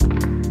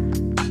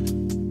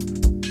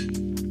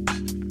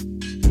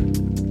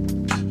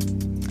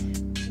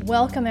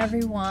Welcome,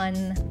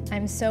 everyone.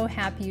 I'm so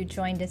happy you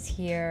joined us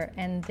here,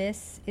 and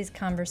this is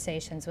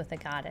Conversations with a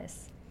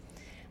Goddess.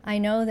 I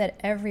know that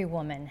every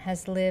woman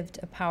has lived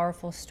a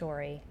powerful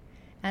story,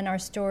 and our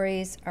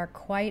stories are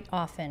quite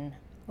often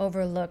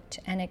overlooked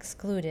and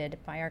excluded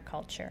by our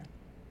culture.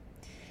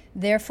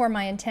 Therefore,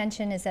 my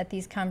intention is that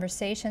these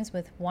conversations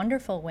with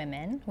wonderful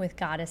women, with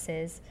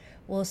goddesses,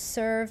 will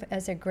serve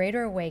as a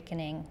greater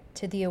awakening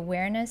to the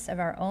awareness of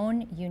our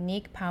own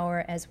unique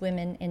power as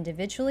women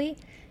individually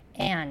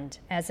and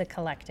as a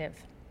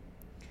collective.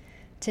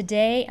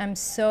 Today, I'm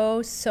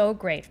so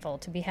grateful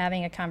to be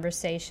having a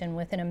conversation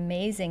with an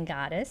amazing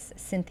goddess,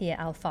 Cynthia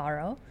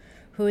Alfaro,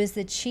 who is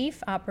the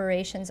Chief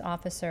Operations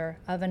Officer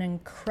of an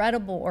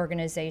incredible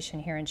organization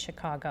here in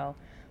Chicago,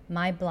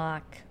 My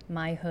Block,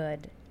 My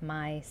Hood,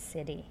 My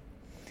City.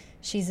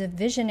 She's a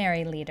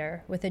visionary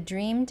leader with a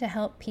dream to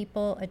help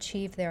people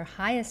achieve their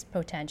highest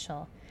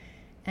potential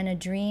and a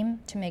dream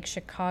to make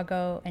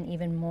Chicago an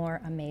even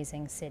more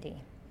amazing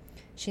city.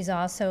 She's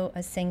also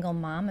a single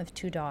mom of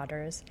 2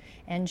 daughters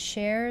and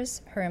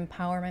shares her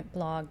empowerment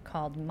blog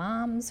called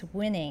Moms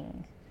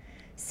Winning.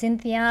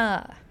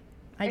 Cynthia,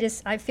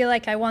 I feel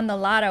like I won the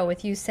lotto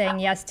with you saying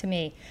yes to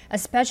me,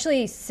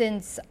 especially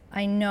since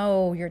I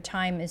know your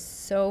time is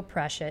so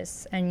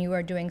precious and you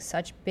are doing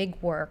such big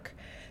work.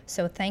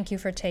 So thank you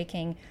for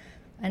taking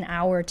an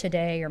hour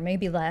today, or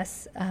maybe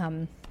less,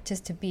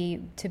 just to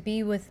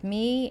be with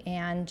me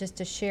and just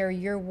to share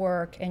your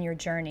work and your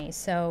journey.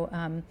 So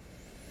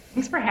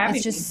thanks for having me.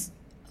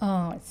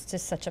 It's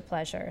just such a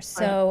pleasure.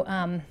 So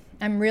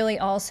I'm really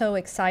also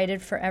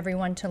excited for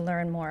everyone to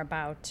learn more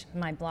about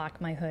My Block,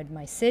 My Hood,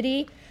 My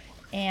City.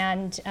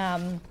 And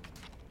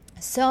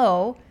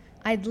so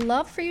I'd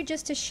love for you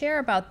just to share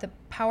about the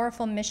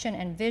powerful mission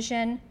and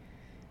vision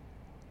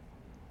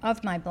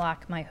of My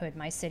Block, My Hood,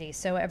 My City.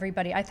 So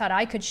everybody, I thought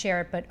I could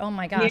share it, but oh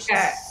my gosh,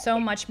 it's so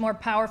much more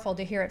powerful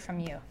to hear it from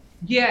you.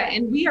 Yeah,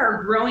 and we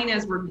are growing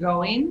as we're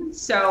going.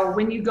 So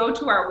when you go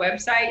to our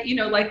website,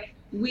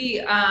 we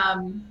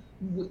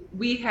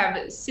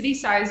have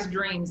city-sized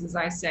dreams, as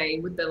I say,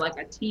 with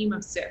a team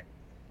of 6.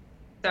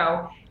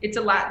 So it's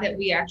a lot that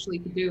we actually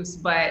produce.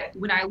 But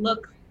when I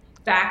look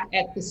back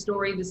at the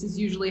story, this is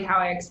usually how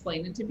I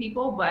explain it to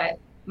people. But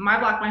My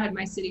Block, My Hood,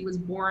 My City was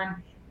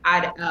born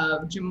out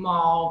of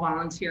Jamal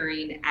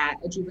volunteering at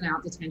a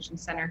juvenile detention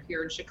center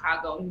here in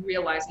Chicago and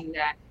realizing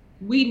that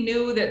we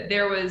knew that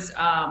there was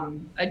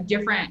a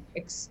different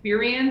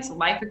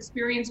life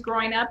experience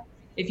growing up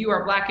if you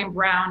are Black and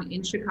brown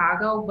in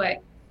Chicago,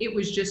 but it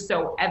was just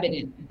so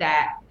evident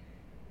that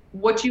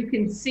what you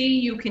can see,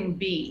 you can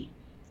be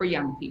for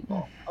young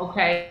people,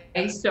 okay?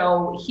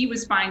 So he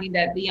was finding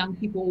that the young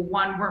people,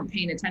 one, weren't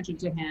paying attention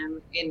to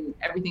him in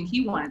everything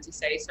he wanted to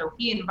say, so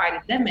he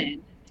invited them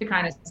in to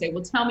kind of say,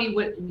 well, tell me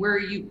a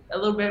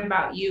little bit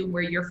about you,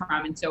 where you're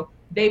from. And so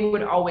they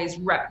would always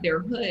rep their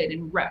hood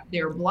and rep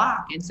their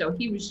block. And so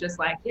he was just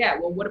like, yeah,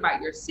 well, what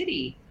about your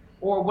city?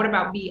 Or what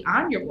about me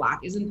on your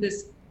block?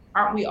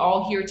 Aren't we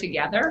all here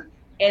together?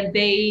 And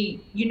they,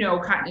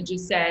 kind of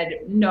just said,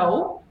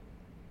 no,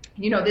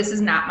 this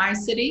is not my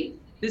city.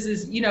 This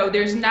is,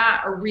 there's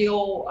not a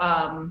real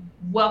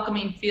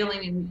welcoming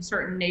feeling in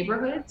certain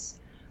neighborhoods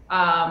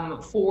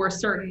for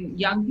certain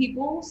young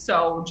people.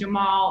 So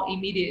Jamal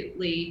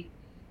immediately,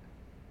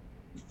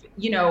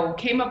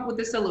 came up with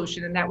a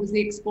solution, and that was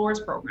the Explorers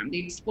program. The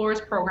Explorers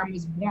program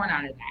was born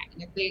out of that.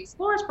 And the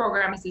Explorers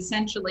program is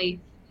essentially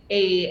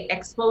a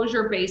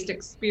exposure-based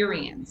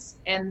experience.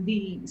 And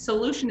the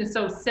solution is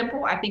so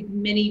simple. I think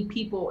many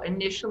people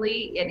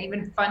initially, and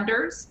even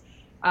funders,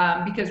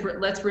 because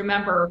let's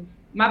remember,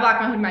 My Block,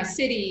 My Hood, My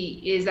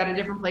City is at a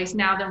different place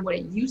now than what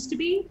it used to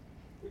be.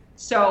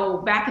 So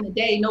back in the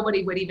day,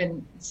 nobody would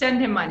even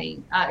send him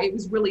money. It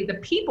was really the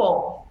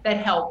people that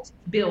helped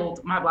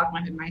build My Block,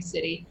 My Hood, My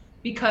City,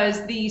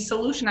 because the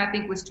solution, I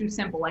think, was too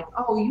simple. Like,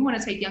 oh, you want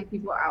to take young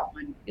people out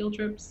on field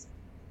trips?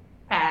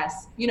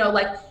 Pass.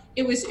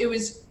 It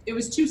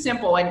was too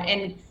simple.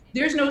 And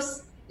there's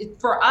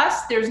for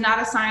us, there's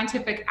not a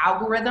scientific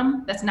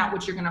algorithm. That's not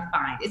what you're going to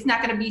find. It's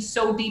not going to be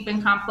so deep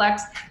and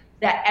complex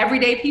that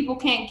everyday people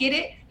can't get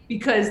it,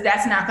 because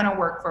that's not going to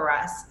work for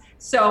us.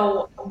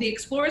 So the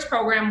Explorers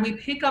program, we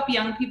pick up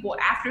young people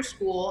after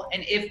school,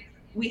 and if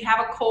we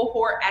have a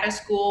cohort at a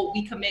school,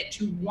 we commit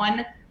to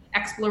 1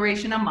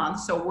 exploration a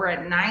month. So we're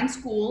at 9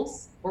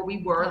 schools, or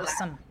we were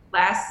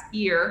last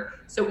year.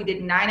 So we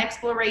did 9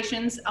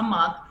 explorations a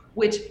month,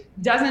 which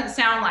doesn't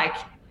sound like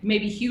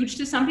maybe huge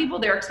to some people.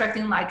 They're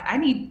expecting I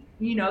need,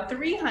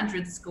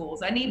 300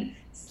 schools. I need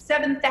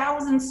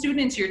 7,000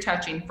 students you're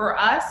touching. For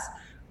us,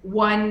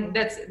 one,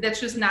 that's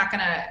just not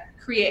gonna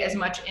create as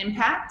much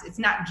impact. It's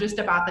not just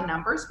about the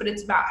numbers, but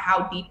it's about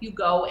how deep you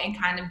go and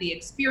kind of the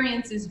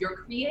experiences you're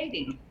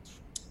creating.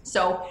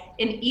 So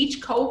in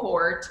each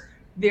cohort,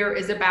 there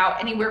is about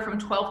anywhere from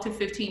 12 to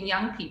 15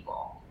 young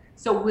people.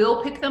 So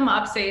we'll pick them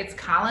up, say it's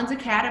Collins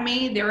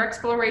Academy, their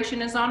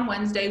exploration is on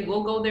Wednesday.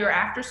 We'll go there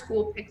after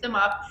school, pick them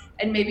up,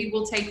 and maybe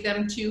we'll take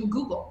them to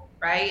Google,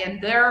 right? And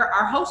they're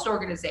our host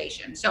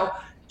organization. So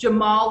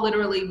Jamal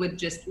literally would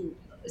just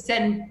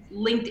send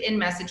LinkedIn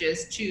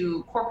messages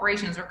to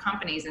corporations or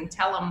companies and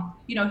tell them,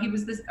 he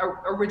was this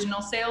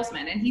original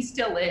salesman, and he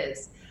still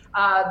is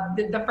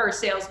the first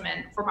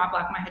salesman for My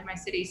Block, My Hood, My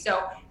City.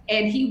 So,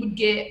 and he would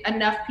get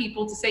enough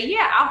people to say,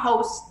 yeah, I'll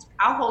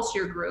host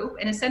your group.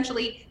 And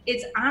essentially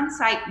it's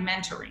on-site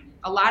mentoring.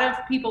 A lot of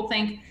people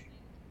think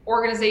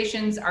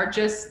organizations are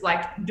just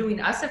like doing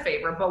us a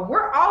favor, but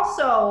we're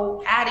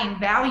also adding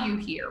value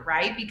here,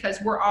 right? Because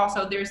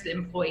there's the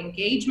employee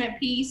engagement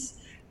piece,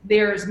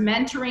 there's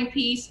mentoring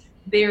piece,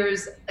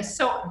 there's a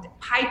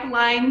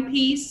pipeline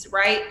piece,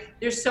 right?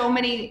 There's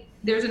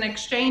an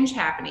exchange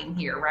happening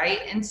here, right?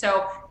 And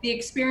so the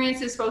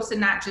experience is supposed to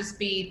not just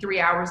be 3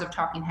 hours of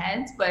talking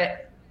heads,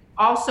 but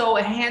also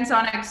a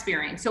hands-on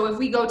experience. So if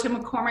we go to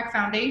McCormick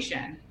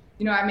Foundation,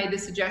 I made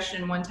this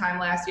suggestion one time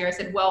last year. I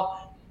said,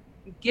 well,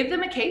 give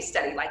them a case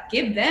study, like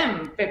give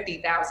them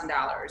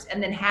 $50,000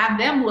 and then have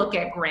them look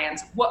at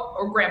grants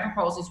or grant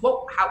proposals.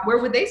 Where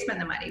would they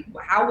spend the money?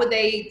 How would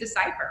they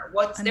decipher?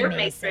 What's their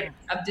matrix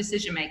of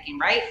decision making,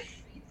 right?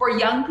 For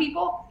young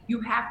people,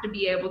 you have to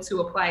be able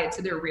to apply it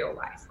to their real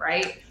life,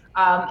 right?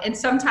 And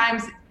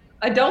sometimes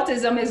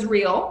adultism is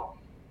real.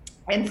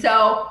 And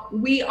so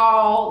we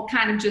all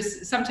kind of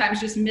sometimes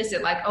just miss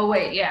it, like, oh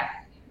wait, yeah,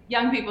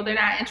 young people, they're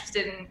not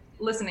interested in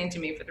listening to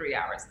me for 3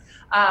 hours.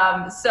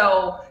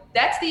 So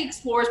that's the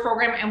Explorers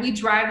program, and we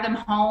drive them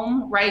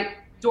home, right?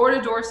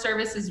 Door-to-door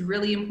service is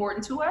really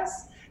important to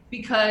us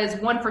because,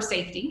 one, for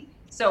safety.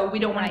 So we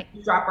don't want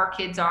to drop our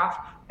kids off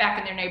back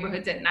in their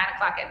neighborhoods at 9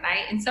 o'clock at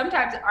night. And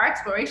sometimes our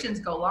explorations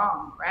go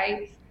long,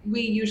 right?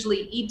 We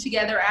usually eat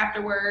together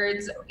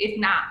afterwards, if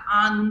not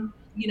on,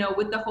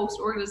 with the host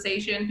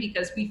organization,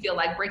 because we feel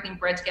like breaking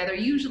bread together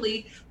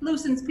usually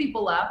loosens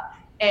people up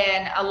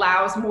and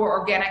allows more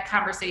organic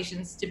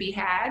conversations to be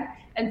had.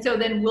 And so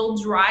then we'll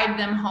drive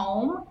them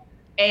home,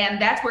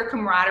 and that's where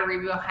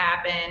camaraderie will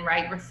happen,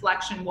 right?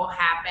 Reflection will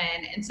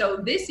happen. And so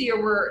this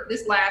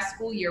last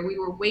school year, we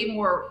were way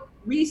more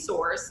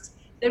resourced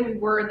than we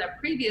were in the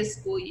previous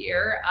school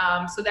year.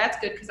 So that's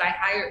good because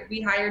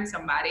we hired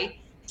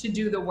somebody to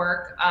do the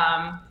work.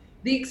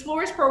 The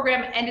Explorers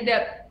program ended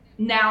up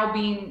now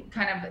being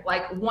kind of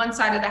like one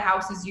side of the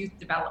house is youth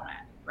development,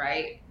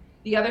 right?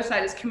 The other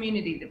side is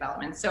community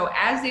development. So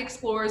as the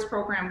Explorers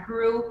program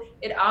grew,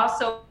 it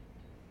also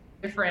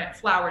different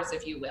flowers,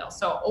 if you will.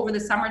 So over the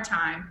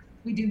summertime,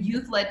 we do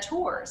youth-led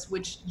tours,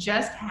 which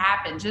just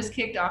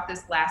kicked off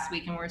this last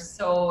week, and we're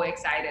so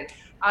excited.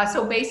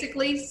 So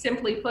basically,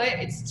 simply put,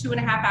 it's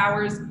 2.5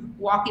 hours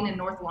walking in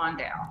North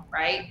Lawndale,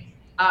 right?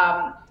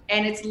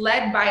 And it's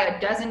led by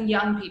a dozen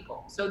young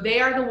people. So they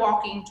are the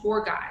walking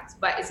tour guides,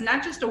 but it's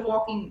not just a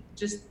walking,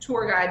 just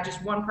tour guide,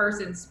 just one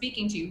person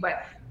speaking to you,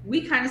 but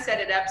we kind of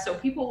set it up so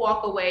people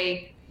walk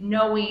away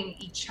knowing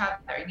each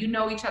other. You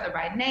know each other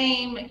by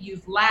name,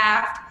 you've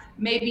laughed,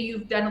 maybe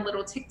you've done a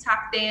little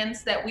TikTok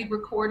dance that we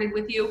recorded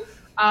with you.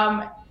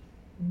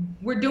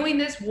 We're doing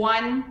this,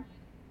 one,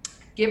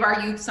 give our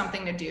youth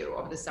something to do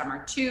over the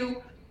summer.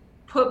 Two,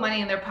 put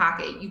money in their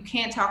pocket. You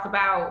can't talk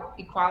about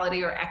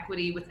equality or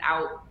equity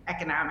without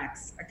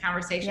economics, a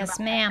conversation about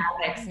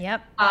economics.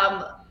 Yep.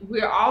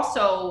 We're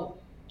also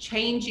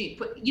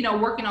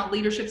working on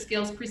leadership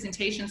skills,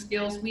 presentation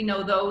skills. We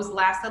know those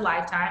last a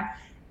lifetime.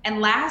 And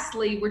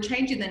lastly, we're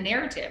changing the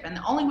narrative. And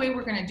the only way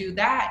we're going to do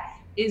that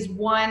is,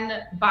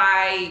 one,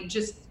 by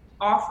just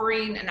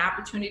offering an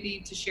opportunity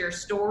to share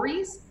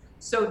stories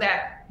so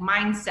that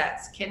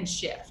mindsets can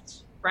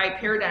shift, right?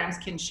 Paradigms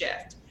can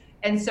shift.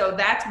 And so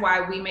that's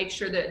why we make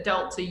sure the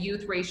adult to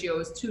youth ratio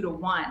is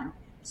 2-to-1,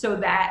 so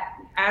that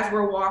as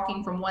we're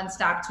walking from one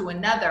stop to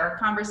another,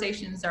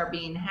 conversations are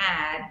being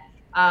had,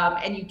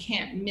 and you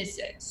can't miss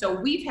it. So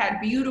we've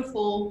had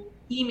beautiful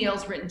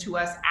emails written to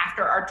us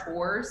after our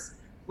tours,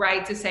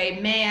 right? To say,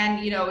 man,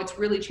 it's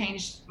really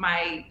changed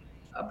my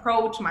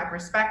approach, my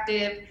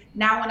perspective.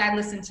 Now when I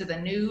listen to the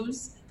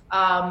news,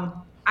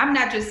 I'm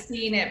not just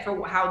seeing it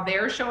for how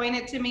they're showing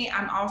it to me.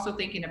 I'm also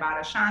thinking about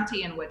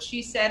Ashanti and what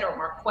she said, or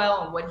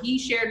Marquel and what he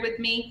shared with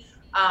me.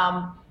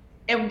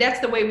 And that's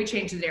the way we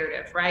change the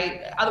narrative,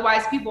 right?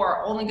 Otherwise, people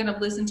are only going to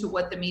listen to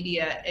what the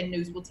media and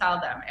news will tell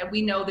them. And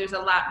we know there's a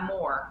lot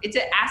more. It's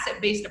an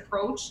asset-based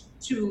approach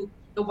to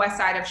the west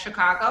side of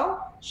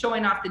Chicago,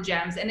 showing off the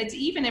gems. And it's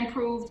even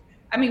improved.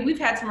 I mean, we've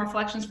had some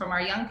reflections from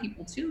our young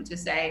people too, to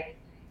say,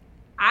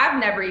 I've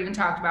never even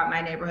talked about my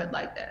neighborhood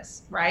like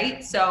this,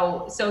 right?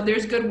 So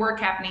there's good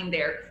work happening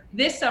there.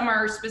 This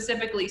summer,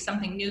 specifically,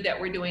 something new that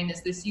we're doing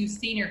is this Youth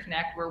Senior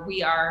Connect, where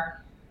we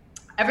are,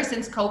 ever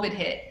since COVID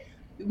hit,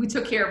 we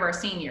took care of our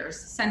seniors,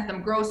 sent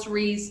them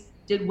groceries,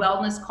 did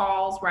wellness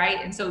calls, right?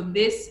 And so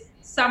this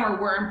summer,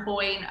 we're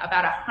employing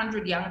about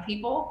 100 young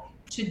people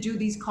to do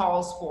these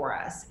calls for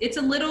us. It's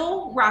a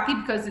little rocky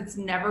because it's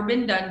never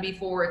been done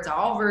before. It's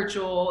all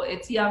virtual,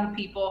 it's young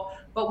people,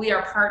 but we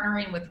are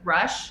partnering with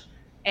Rush.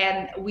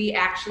 And we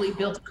actually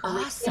built a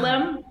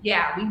curriculum. Awesome.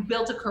 Yeah, we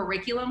built a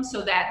curriculum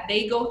so that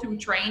they go through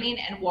training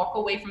and walk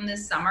away from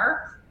this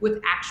summer with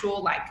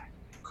actual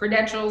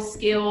credentials,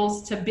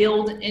 skills to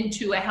build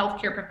into a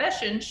healthcare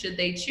profession should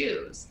they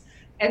choose.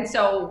 And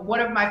so one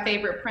of my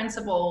favorite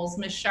principals,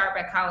 Ms. Sharp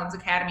at Collins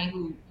Academy,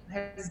 who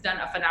has done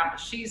a phenomenal,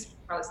 she's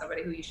probably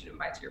somebody who you should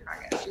invite to your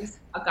podcast. She's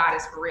a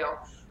goddess for real.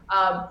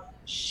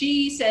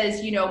 She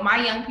says,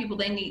 my young people,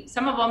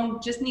 some of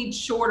them just need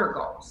shorter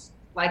goals.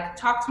 Like,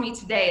 talk to me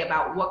today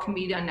about what can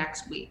be done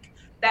next week.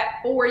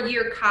 That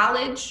 4-year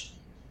college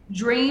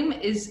dream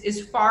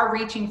is far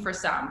reaching for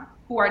some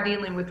who are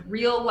dealing with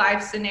real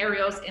life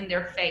scenarios in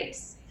their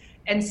face.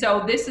 And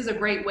so this is a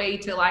great way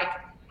to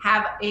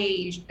have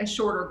a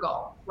shorter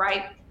goal,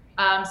 right?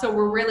 So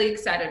we're really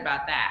excited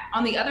about that.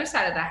 On the other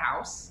side of the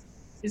house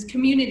is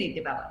community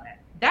development.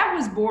 That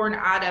was born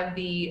out of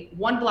the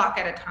One Block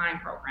at a Time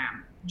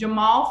program.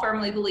 Jamal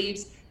firmly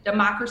believes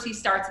democracy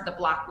starts at the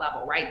block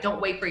level, right? Don't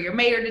wait for your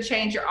mayor to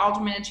change, your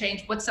alderman to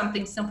change. What's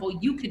something simple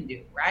you can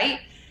do, right?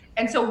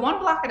 And so One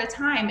Block at a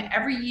Time,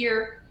 every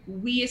year,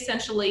 we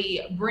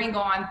essentially bring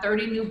on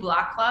 30 new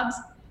block clubs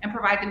and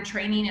provide them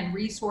training and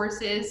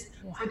resources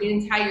for the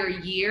entire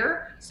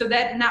year. So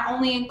that not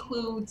only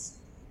includes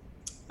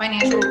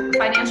financial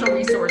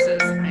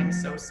resources, I'm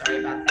so sorry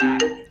about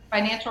that,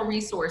 financial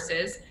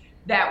resources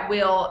that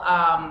will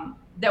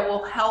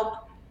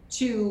help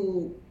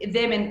to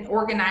them in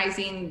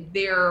organizing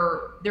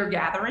their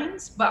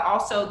gatherings, but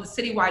also the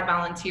citywide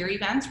volunteer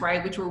events,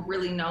 right, which we're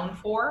really known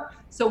for.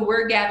 So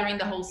we're gathering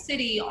the whole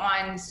city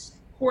on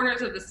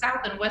corners of the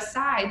south and west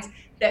sides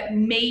that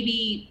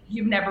maybe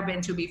you've never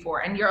been to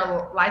before, and you're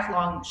a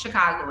lifelong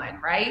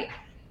Chicagoan, right?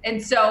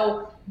 And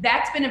so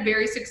that's been a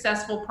very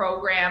successful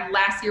program.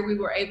 Last year, we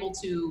were able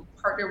to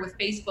partner with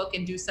Facebook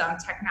and do some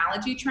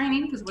technology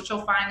training, because what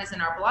you'll find is in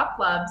our block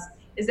clubs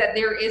is that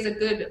there is a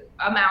good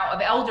amount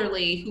of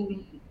elderly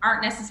who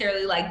aren't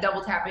necessarily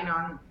double tapping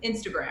on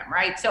Instagram,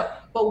 right? So,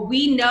 but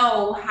we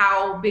know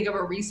how big of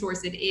a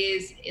resource it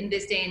is in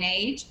this day and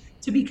age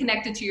to be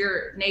connected to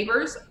your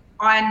neighbors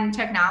on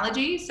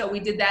technology. So we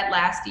did that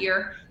last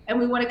year, and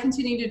we want to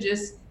continue to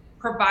just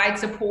provide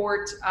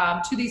support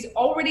to these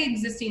already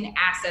existing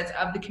assets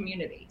of the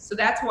community. So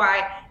that's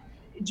why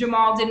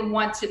Jamal didn't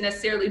want to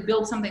necessarily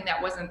build something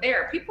that wasn't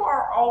there. People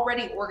are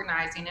already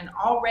organizing and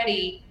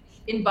already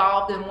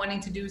involved in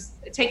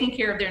taking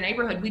care of their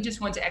neighborhood. We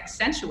just want to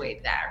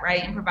accentuate that,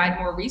 right? And provide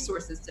more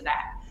resources to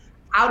that.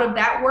 Out of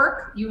that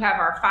work, you have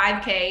our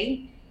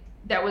 5K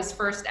that was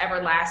first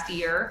ever last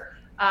year,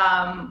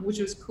 which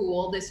was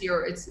cool. This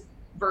year it's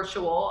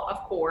virtual, of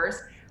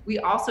course. We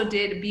also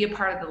did Be a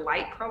Part of the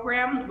Light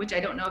program, which I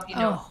don't know if you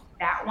know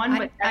that one,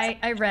 but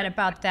I read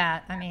about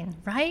that. I mean,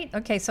 right?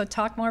 Okay, so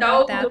talk more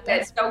about that.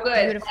 That's so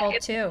good. Beautiful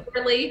too.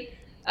 Really,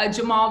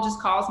 Jamal just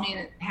calls me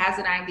and has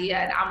an idea,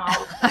 and I'm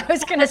all I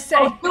was gonna say,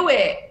 do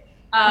it.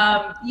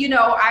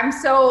 I'm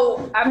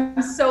so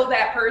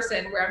that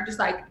person where I'm just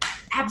like,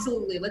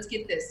 absolutely, let's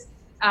get this.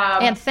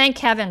 And thank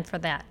heaven for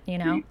that.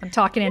 I'm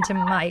talking into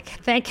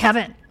Mike. Thank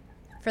heaven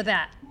for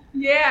that.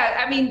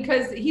 Yeah, I mean,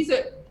 because he's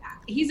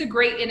a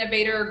great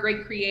innovator, a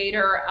great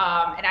creator,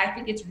 and I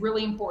think it's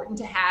really important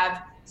to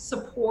have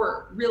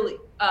support, really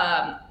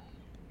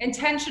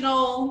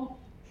intentional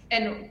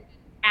and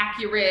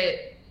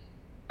accurate,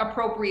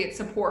 appropriate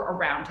support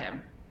around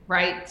him,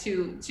 right?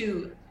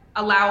 To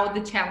allow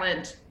the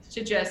talent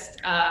to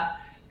just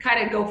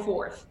kind of go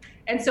forth.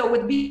 And so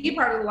with Be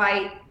Part of the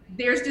Light,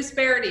 there's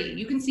disparity.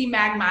 You can see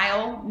Mag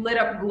Mile lit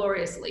up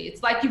gloriously.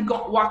 It's like you've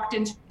walked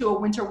into a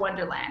winter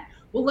wonderland.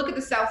 Well, look at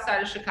the south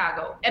side of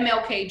Chicago,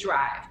 MLK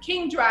Drive,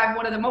 King Drive,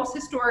 one of the most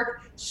historic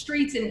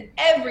streets in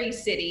every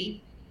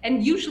city,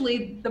 and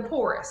usually the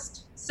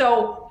poorest.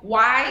 So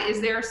why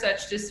is there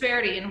such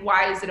disparity, and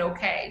why is it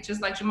okay?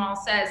 Just like Jamal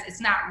says, it's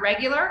not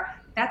regular.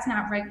 That's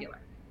not regular,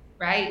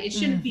 right? It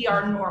shouldn't be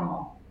our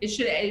normal. We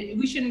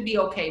shouldn't be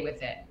okay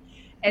with it.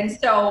 And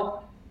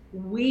so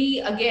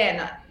we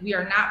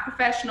are not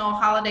professional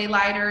holiday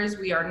lighters.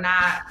 We are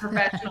not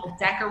professional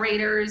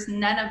decorators,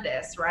 none of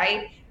this,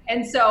 right?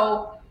 And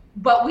so,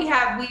 but we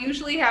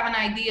usually have an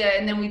idea,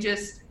 and then we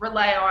just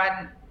rely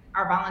on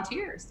our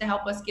volunteers to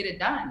help us get it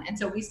done. And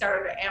so we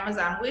started an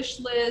Amazon wish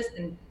list,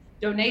 and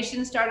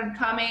donations started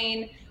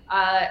coming.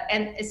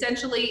 And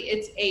essentially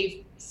it's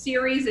a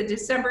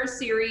December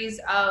series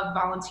of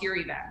volunteer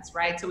events,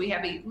 right? So we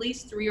have at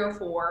least 3 or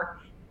 4,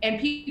 and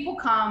people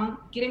come,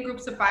 get in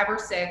groups of 5 or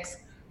 6,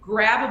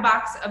 grab a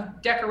box of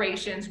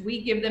decorations.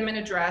 We give them an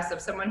address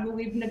of someone who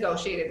we've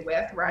negotiated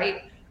with,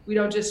 right? We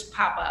don't just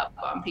pop up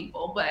on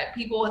people, but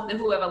people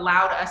who have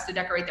allowed us to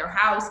decorate their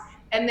house,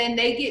 and then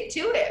they get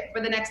to it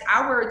for the next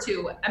hour or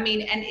 2. I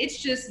mean, and it's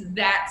just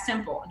that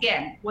simple.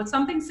 Again, what's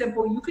something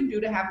simple you can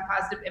do to have a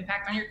positive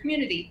impact on your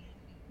community?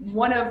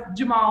 One of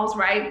Jamal's,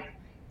 right,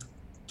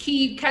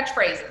 key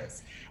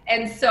catchphrases.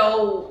 And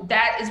so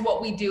that is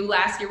what we do.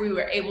 Last year, we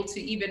were able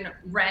to even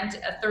rent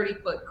a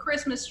 30-foot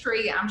Christmas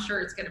tree. I'm sure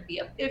it's going to be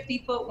a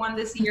 50-foot one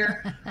this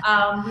year.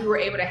 We were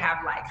able to have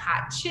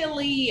hot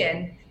chili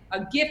and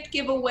a gift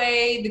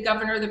giveaway. The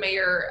governor, the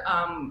mayor,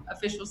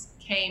 officials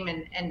came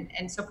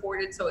and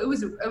supported. So it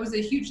was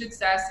a huge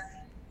success.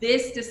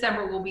 This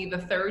December will be the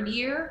 3rd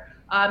year.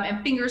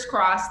 And fingers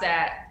crossed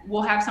that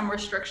we'll have some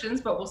restrictions,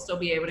 but we'll still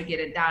be able to get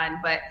it done.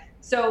 But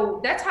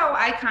so that's how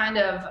I kind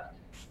of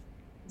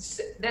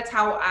that's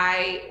how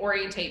I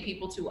orientate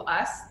people to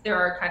us. There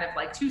are kind of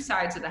like two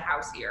sides of the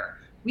house here.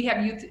 We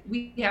have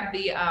we have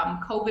the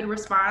COVID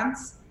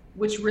response,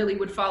 which really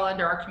would fall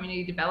under our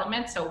community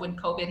development. So when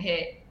COVID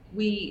hit,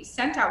 we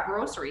sent out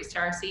groceries to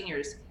our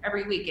seniors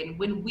every week. And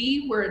when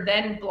we were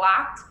then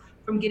blocked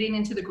from getting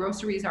into the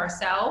groceries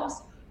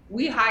ourselves,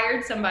 we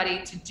hired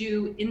somebody to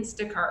do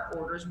Instacart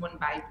orders one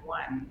by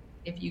one,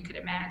 if you could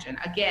imagine.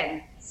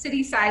 Again,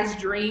 city-sized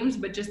dreams,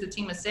 but just a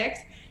team of 6.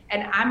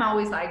 And I'm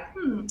always like,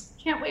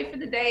 can't wait for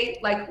the day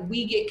like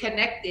we get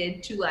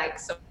connected to like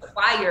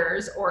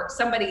suppliers or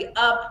somebody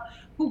up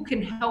who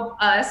can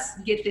help us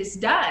get this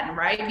done,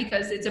 right?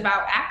 Because it's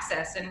about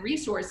access and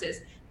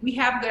resources. We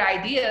have good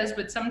ideas,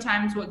 but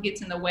sometimes what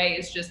gets in the way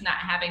is just not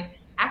having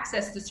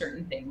access to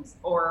certain things,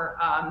 or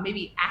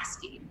maybe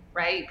asking,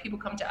 right? People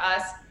come to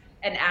us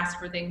and ask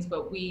for things,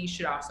 but we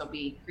should also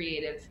be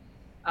creative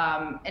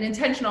and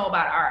intentional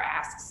about our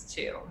asks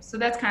too. So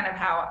that's kind of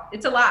how,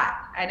 it's a lot,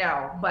 I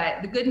know,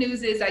 but the good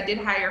news is I did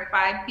hire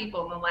 5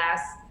 people in the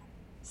last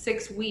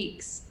 6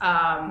 weeks.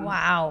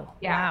 Wow.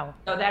 Yeah. Wow.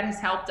 So that has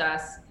helped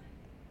us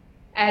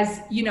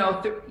as, you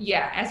know,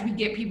 as we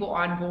get people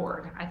on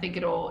board. I think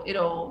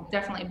it'll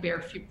definitely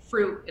bear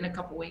fruit in a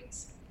couple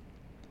weeks.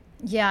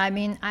 Yeah, I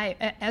mean,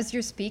 as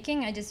you're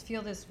speaking, I just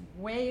feel this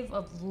wave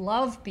of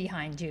love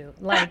behind you.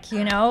 Like,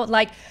 you know,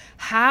 like,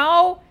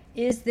 how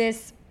is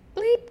this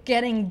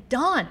getting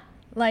done?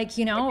 Like,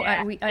 you know,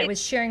 I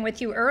was sharing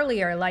with you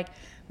earlier, like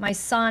my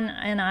son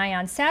and I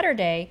on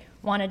Saturday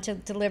wanted to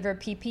deliver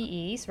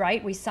PPEs,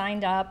 right? We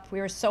signed up, we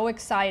were so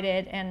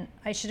excited, and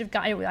I said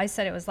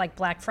it was like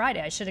Black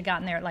Friday. I should have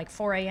gotten there at like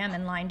 4 a.m.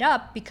 and lined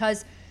up,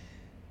 because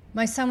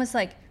my son was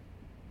like,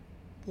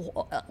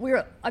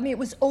 it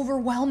was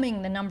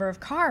overwhelming, the number of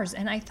cars.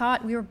 And I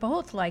thought, we were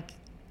both like,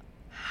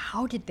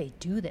 how did they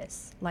do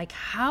this? Like,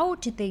 how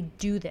did they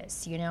do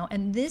this? You know,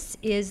 and this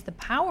is the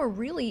power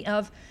really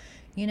of,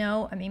 you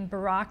know, I mean,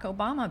 President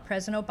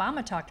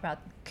Obama talked about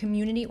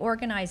community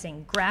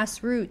organizing,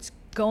 grassroots,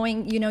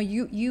 going, you know,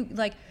 you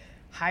like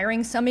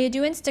hiring somebody to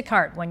do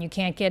Instacart when you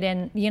can't get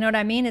in, you know what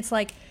I mean? It's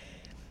like,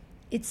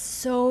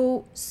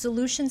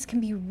 solutions can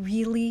be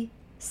really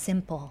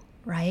simple,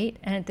 right?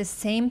 And at the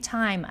same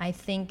time, I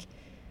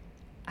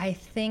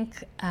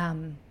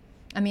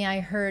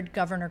heard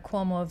Governor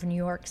Cuomo of New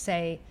York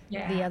say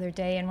the other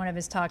day in one of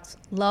his talks,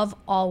 love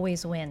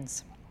always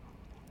wins.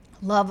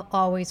 Love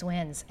always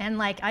wins. And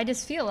like, I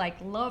just feel like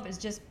love is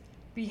just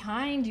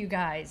behind you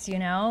guys, you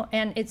know?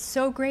 And it's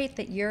so great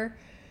that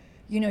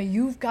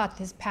you've got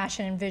this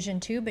passion and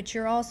vision too, but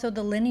you're also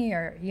the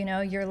linear, you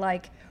know, you're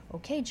like,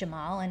 okay,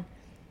 Jamal, and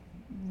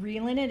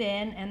reeling it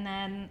in and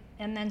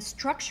then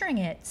structuring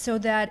it so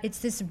that it's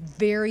this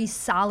very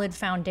solid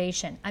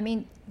foundation. I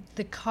mean,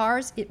 the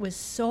cars, it was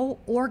so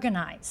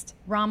organized.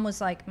 Ram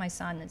was like, my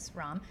son is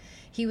Ram.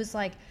 He was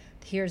like,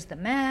 here's the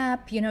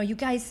map, you know, you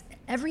guys,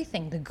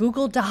 everything, the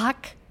Google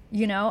Doc,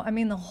 you know, I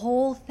mean, the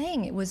whole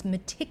thing, it was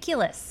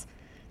meticulous.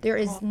 There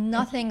is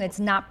nothing that's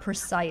not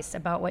precise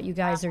about what you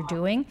guys are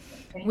doing,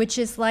 which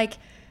is like,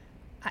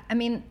 I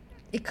mean,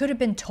 it could have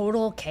been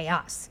total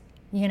chaos,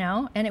 you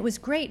know, and it was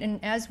great. And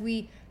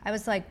I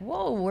was like,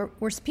 whoa,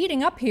 we're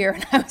speeding up here.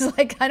 And I was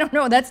like, I don't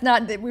know,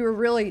 we were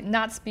really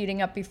not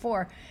speeding up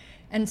before.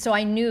 And so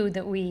I knew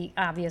that we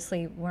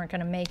obviously weren't going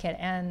to make it.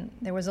 And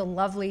there was a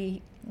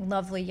lovely,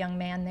 lovely young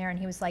man there. And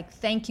he was like,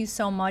 thank you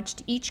so much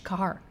to each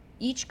car.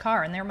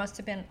 And there must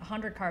have been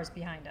 100 cars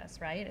behind us,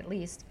 right? At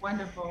least.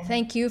 Wonderful.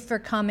 Thank you for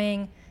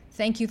coming.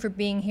 Thank you for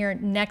being here.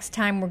 Next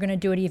time we're going to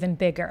do it even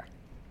bigger.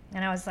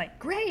 And I was like,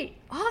 great,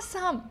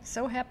 awesome.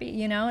 So happy,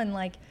 you know, and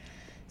like,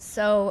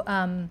 so,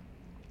 I'm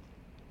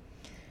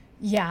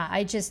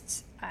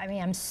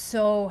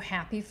so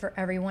happy for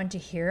everyone to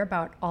hear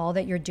about all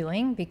that you're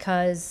doing,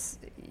 because,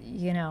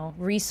 you know,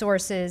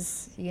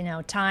 resources, you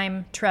know,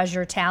 time,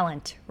 treasure,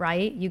 talent,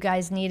 right? You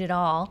guys need it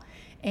all.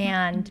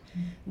 And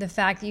the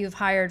fact that you've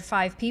hired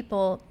 5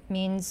 people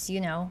means,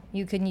 you know,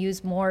 you can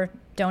use more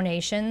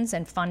donations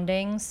and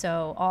funding.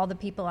 So all the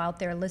people out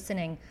there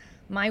listening,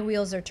 my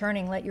wheels are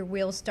turning. Let your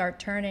wheels start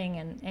turning.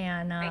 And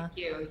thank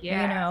you.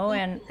 Yeah. You know,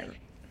 and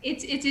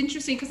it's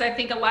interesting, because I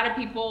think a lot of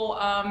people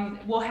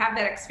will have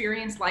that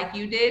experience like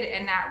you did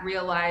and not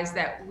realize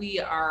that we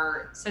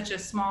are such a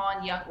small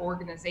and young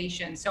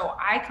organization. So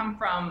I come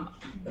from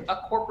a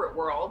corporate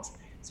world.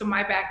 So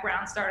my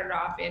background started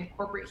off in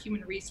corporate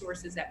human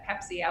resources at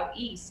Pepsi out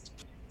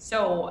east.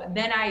 So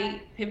then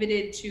I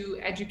pivoted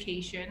to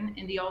education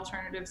in the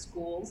alternative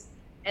schools.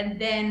 And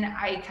then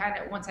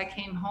once I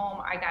came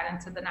home, I got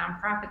into the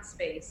nonprofit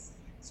space.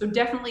 So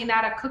definitely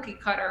not a cookie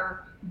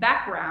cutter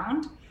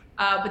background,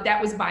 but that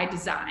was by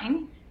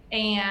design.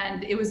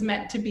 And it was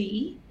meant to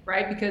be,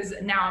 right? Because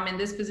now I'm in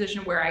this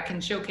position where I can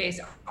showcase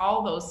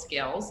all those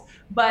skills.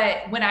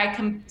 But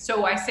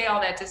so I say all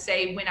that to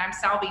say, when I'm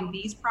solving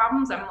these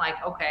problems, I'm like,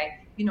 okay,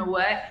 you know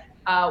what?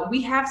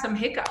 We have some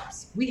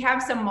hiccups. We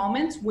have some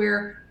moments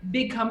where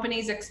big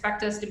companies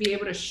expect us to be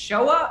able to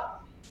show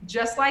up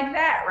just like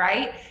that,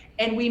 right?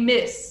 And we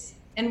miss.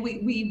 And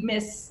we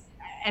miss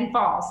and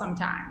fall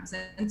sometimes.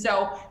 And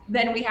so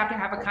then we have to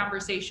have a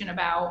conversation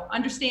about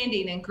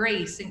understanding and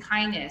grace and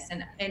kindness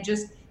and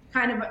just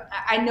kind of,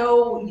 I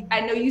know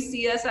you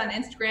see us on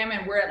Instagram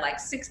and we're at like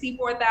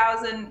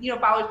 64,000,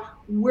 followers.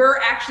 We're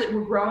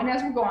growing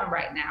as we're going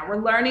right now.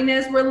 We're learning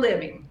as we're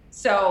living.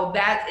 So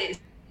that is,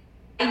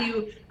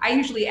 I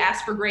usually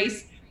ask for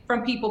grace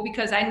from people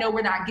because I know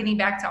we're not getting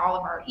back to all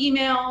of our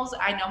emails.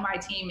 I know my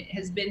team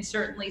has been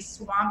certainly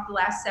swamped the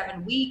last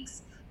 7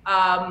 weeks,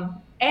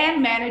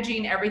 and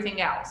managing everything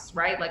else,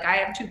 right? Like I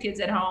have 2 kids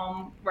at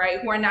home, right,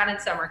 who are not in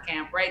summer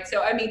camp, right?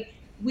 So, I mean,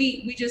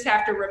 we just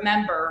have to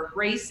remember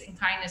grace and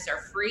kindness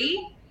are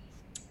free.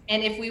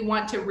 And if we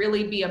want to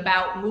really be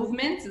about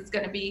movements, it's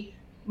going to be,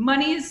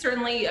 money is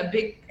certainly a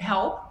big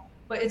help,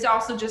 but it's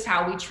also just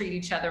how we treat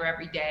each other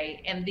every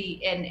day,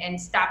 and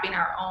stopping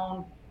our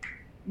own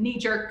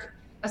knee-jerk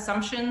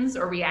assumptions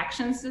or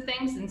reactions to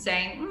things and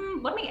saying,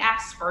 let me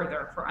ask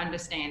further for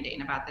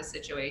understanding about this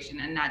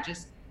situation and not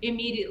just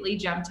immediately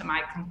jump to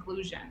my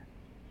conclusion.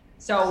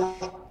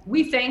 So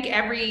we thank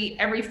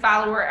every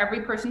follower,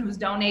 every person who's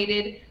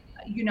donated.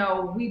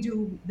 We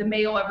do the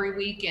mail every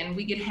week and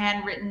we get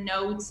handwritten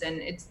notes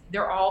and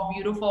they're all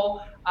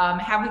beautiful.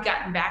 Have we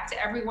gotten back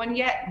to everyone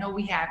yet? No,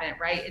 we haven't,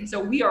 right? And so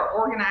we are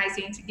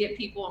organizing to get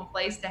people in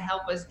place to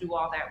help us do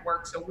all that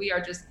work. So we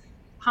are just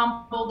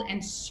humbled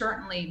and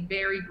certainly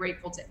very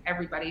grateful to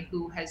everybody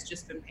who has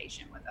just been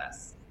patient with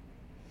us.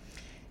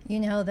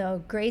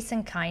 Though, grace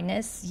and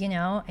kindness,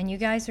 and you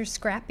guys are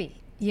scrappy.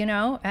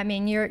 I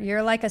mean,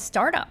 you're like a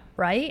startup,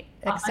 right?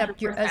 100%.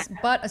 Except you're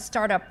a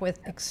startup with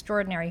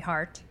extraordinary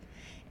heart.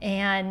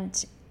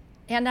 And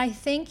I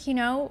think,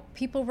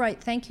 people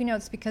write thank you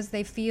notes because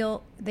they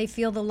feel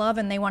the love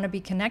and they want to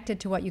be connected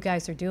to what you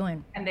guys are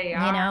doing. And they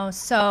are.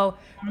 So,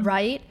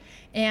 right?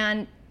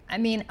 And I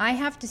mean, I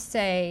have to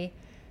say,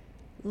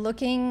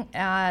 looking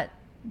at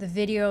the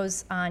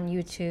videos on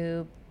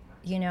YouTube,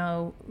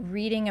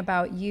 reading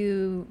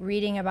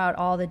about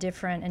all the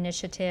different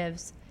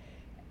initiatives,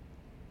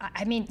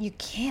 I mean, you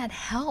can't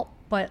help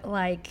but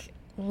like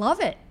love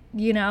it,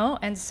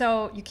 and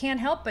so you can't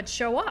help but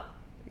show up,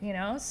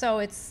 so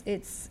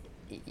it's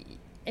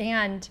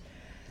and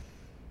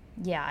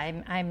yeah,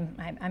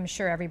 I'm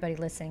sure everybody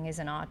listening is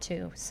in awe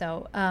too.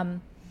 So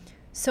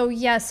so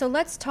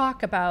let's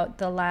talk about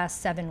the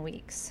last 7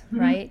 weeks,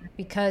 right?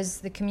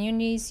 Because the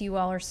communities you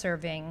all are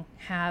serving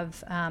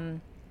have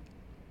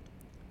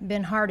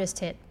been hardest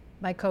hit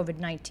by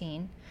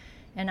COVID-19,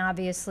 and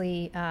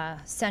obviously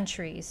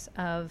centuries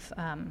of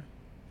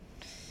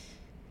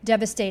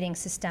devastating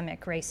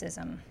systemic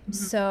racism.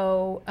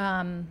 So,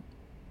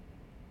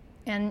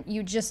 and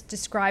you just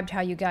described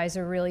how you guys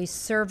are really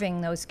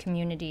serving those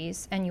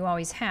communities, and you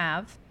always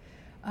have.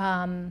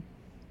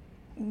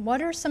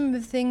 What are some of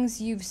the things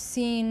you've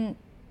seen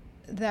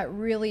that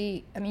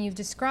really, I mean, you've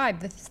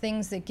described the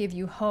things that give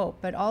you hope,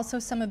 but also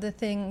some of the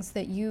things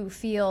that you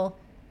feel,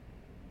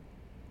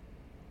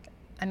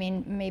 I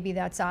mean, maybe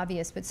that's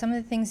obvious, but some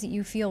of the things that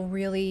you feel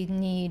really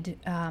need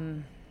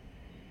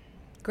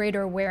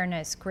greater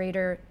awareness,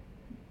 greater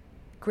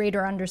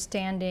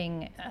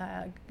understanding,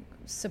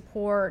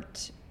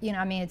 support.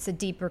 I mean, it's a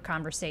deeper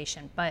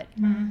conversation, but.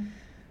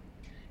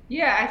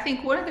 Yeah, I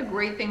think one of the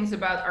great things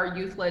about our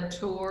youth-led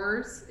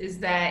tours is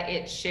that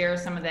it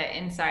shares some of that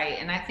insight.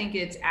 And I think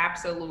it's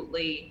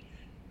absolutely,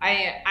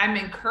 I'm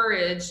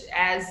encouraged,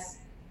 as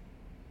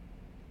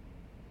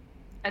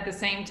at the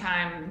same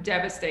time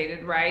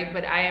devastated, right?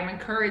 But I am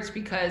encouraged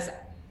because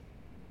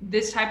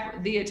the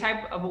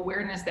type of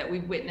awareness that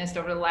we've witnessed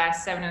over the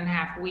last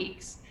 7.5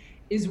 weeks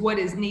is what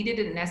is needed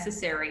and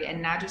necessary,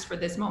 and not just for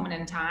this moment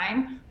in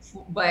time,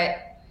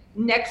 but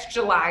next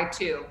July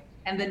too.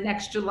 And the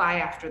next July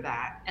after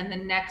that, and the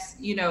next,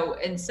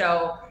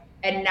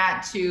 and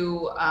not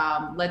to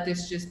let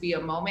this just be a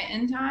moment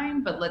in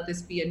time, but let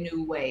this be a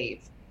new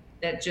wave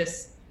that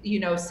just,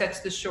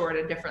 sets the shore at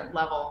a different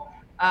level.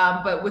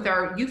 But with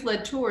our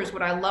youth-led tours,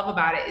 what I love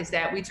about it is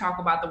that we talk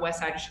about the West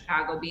Side of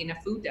Chicago being a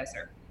food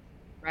desert,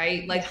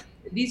 right? Like,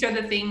 these are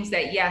the things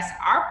that, yes,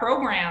 our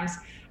programs,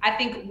 I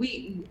think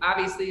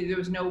obviously there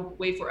was no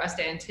way for us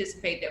to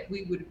anticipate that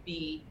we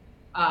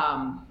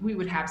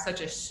would have such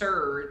a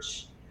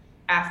surge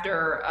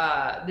after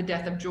the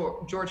death of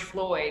George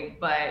Floyd,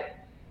 but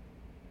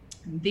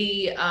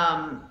the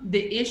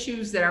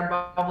issues that are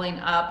bubbling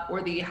up,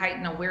 or the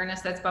heightened awareness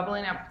that's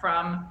bubbling up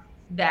from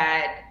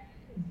that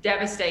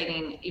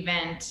devastating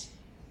event,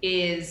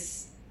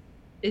 is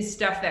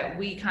stuff that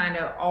we kind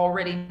of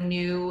already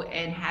knew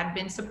and had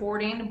been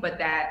supporting, but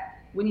that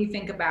when you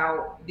think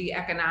about the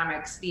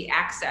economics, the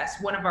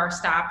access, one of our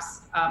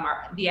stops,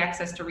 the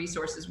access to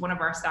resources, one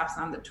of our stops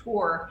on the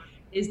tour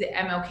is the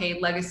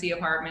MLK Legacy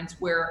Apartments,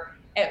 where,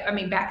 I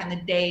mean, back in the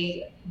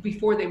day,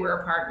 before they were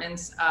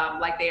apartments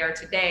like they are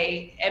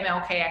today,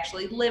 MLK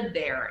actually lived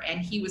there, and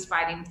he was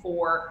fighting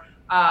for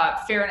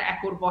fair and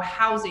equitable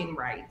housing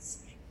rights,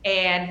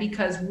 and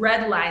because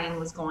redlining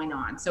was going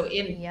on. So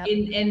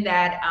in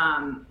that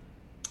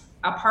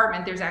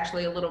apartment, there's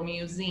actually a little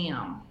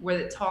museum where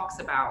it talks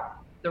about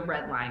the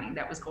redlining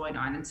that was going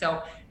on. And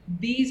so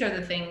these are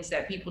the things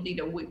that people need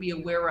to be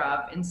aware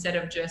of, instead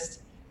of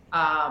just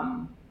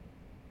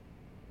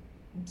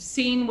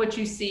seeing what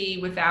you see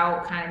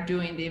without kind of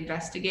doing the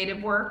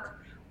investigative work,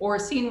 or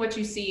seeing what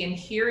you see and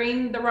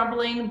hearing the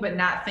rumbling, but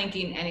not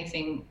thinking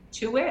anything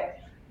to it,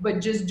 but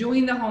just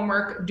doing the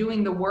homework,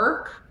 doing the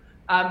work,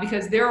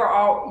 because they're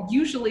all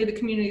usually the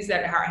communities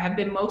that have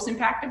been most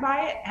impacted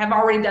by it have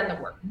already done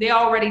the work. They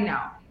already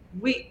know.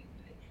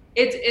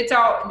 It's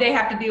all, they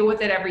have to deal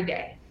with it every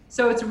day.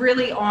 So it's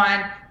really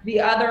on the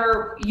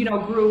other,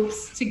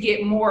 groups to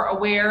get more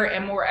aware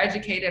and more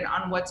educated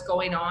on what's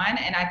going on.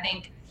 And I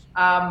think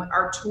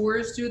our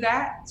tours do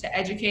that to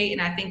educate,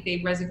 and I think they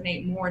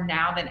resonate more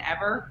now than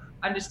ever,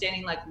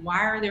 understanding like, why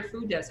are there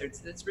food deserts?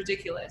 That's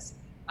ridiculous.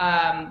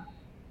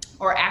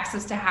 Or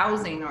access to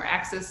housing, or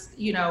access,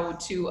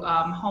 to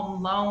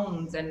home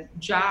loans and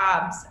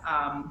jobs.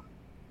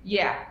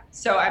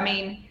 So I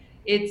mean,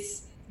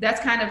 that's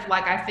kind of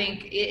like, I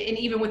think, and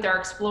even with our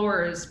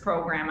Explorers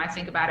program, I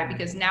think about it,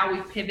 because now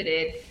we've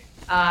pivoted.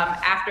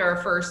 After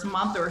our first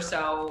month or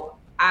so,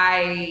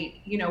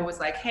 I, was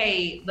like,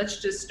 hey,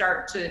 let's just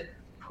start to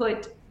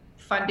put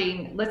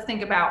funding. Let's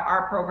think about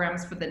our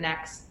programs for the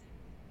next,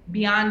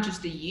 beyond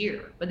just a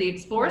year. But the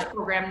Explorers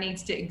program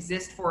needs to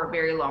exist for a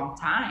very long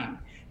time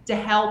to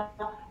help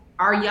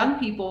our young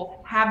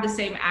people have the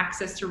same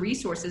access to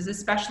resources,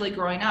 especially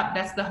growing up.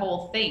 That's the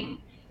whole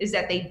thing, is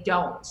that they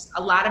don't.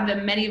 A lot of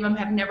them, many of them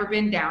have never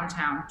been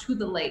downtown, to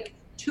the lake,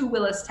 to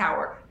Willis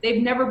Tower.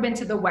 They've never been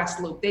to the West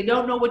Loop. They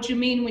don't know what you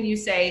mean when you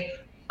say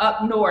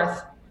up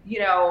north,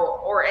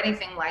 or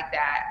anything like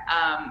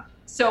that.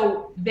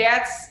 So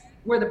that's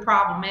where the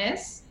problem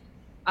is.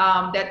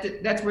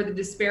 That's where the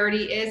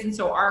disparity is. And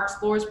so our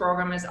Explorers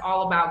program is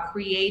all about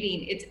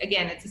creating,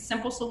 it's a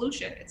simple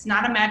solution. It's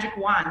not a magic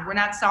wand. We're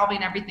not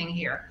solving everything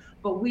here,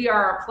 but we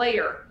are a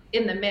player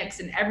in the mix,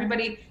 and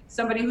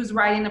somebody who's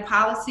writing a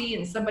policy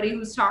and somebody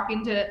who's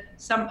talking to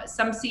some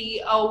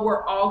CEO,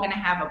 we're all going to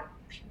have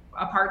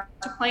a part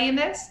to play in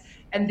this.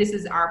 And this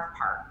is our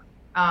part.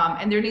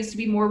 And there needs to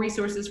be more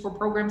resources for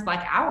programs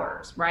like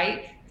ours,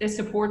 right? That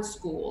supports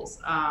schools,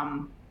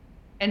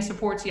 and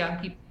supports young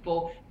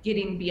people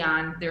getting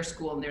beyond their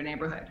school and their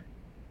neighborhood.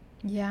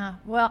 Yeah.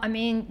 Well, I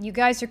mean, you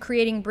guys are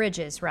creating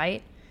bridges,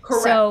 right?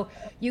 Correct. So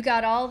you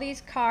got all these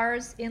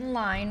cars in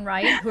line,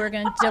 right, who are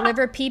going to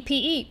deliver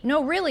PPE.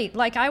 No, really.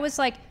 Like, I was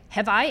like,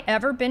 have I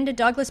ever been to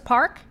Douglas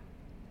Park?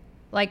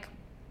 Like,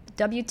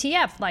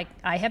 WTF? Like,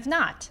 I have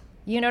not.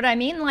 You know what I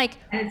mean? Like,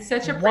 and it's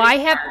such a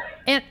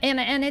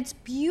and it's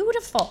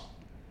beautiful,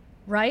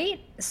 right?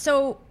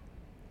 So,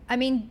 I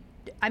mean,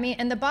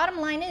 and the bottom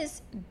line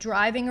is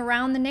driving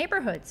around the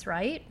neighborhoods,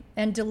 right?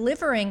 And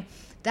delivering,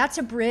 that's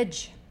a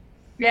bridge.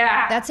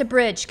 Yeah. That's a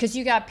bridge, because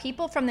you got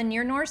people from the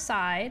near north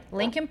side,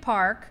 Lincoln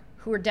Park,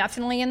 who are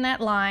definitely in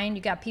that line.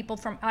 You got people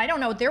from, I don't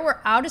know, there were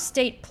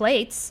out-of-state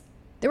plates.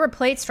 There were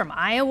plates from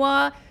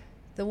Iowa.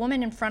 The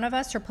woman in front of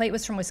us, her plate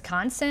was from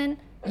Wisconsin.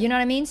 You know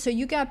what I mean? So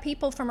you got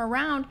people from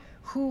around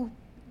who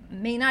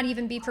may not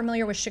even be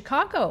familiar with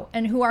Chicago,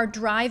 and who are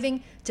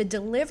driving to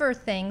deliver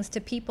things to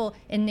people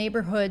in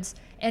neighborhoods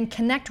and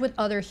connect with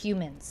other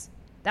humans.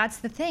 That's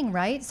the thing,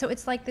 right? So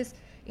it's like this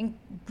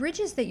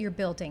bridges that you're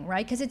building,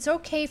 right? Because it's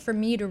okay for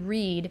me to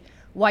read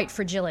White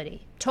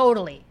Fragility.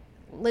 Totally.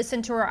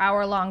 Listen to her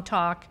hour-long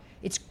talk.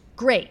 It's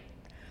great.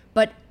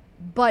 But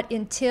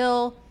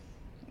until,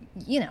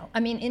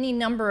 any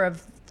number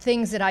of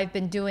things that I've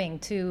been doing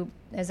to,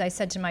 as I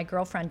said to my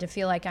girlfriend, to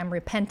feel like I'm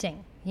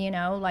repenting,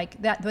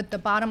 like that. But the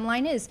bottom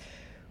line is,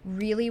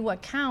 really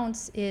what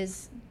counts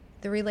is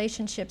the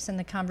relationships and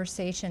the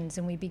conversations,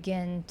 and we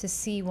begin to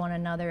see one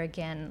another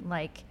again,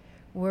 like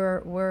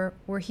we're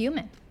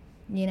human.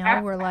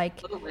 We're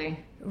like, absolutely.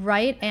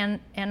 Right. And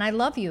I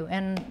love you.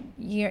 And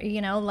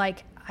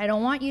like, I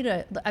don't want you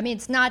to,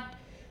 it's not,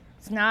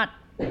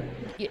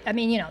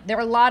 there are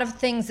a lot of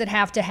things that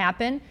have to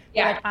happen.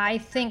 Yeah. But I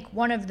think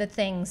one of the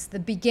things, the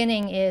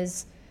beginning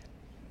is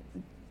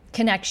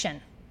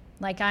connection.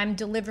 Like, I'm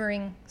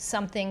delivering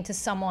something to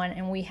someone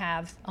and we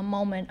have a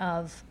moment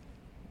of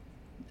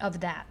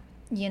that,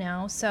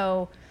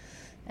 So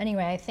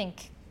anyway, I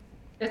think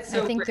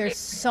great. there's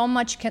so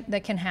much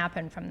that can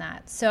happen from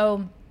that.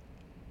 So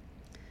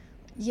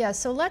yeah,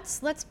 so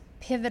let's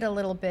pivot a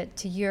little bit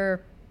to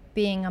your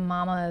being a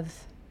mama of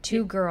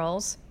two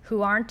girls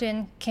who aren't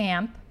in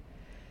camp,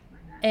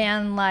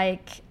 and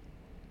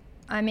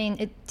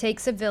it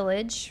takes a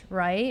village,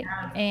 right?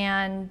 Yeah.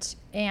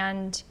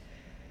 And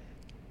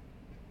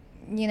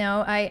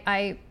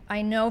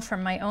I know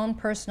from my own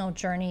personal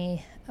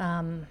journey,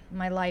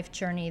 my life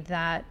journey,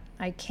 that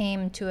I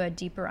came to a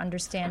deeper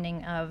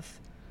understanding of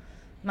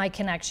my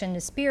connection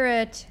to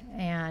spirit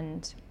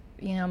and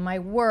my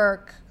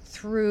work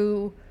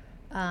through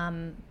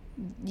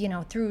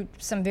through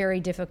some very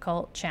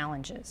difficult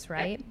challenges,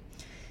 right?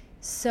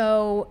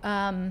 So,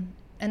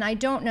 and I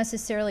don't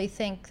necessarily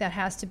think that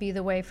has to be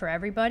the way for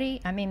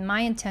everybody.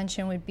 My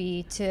intention would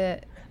be to,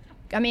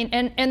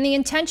 and the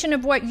intention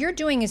of what you're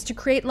doing is to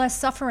create less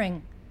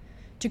suffering.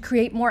 to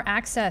create more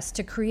access,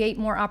 to create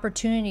more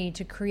opportunity,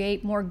 to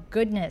create more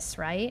goodness,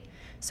 right?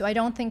 So I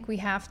don't think we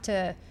have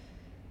to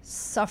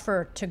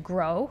suffer to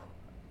grow.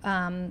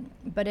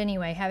 But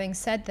anyway, having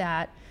said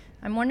that,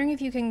 I'm wondering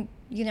if you can,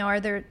 are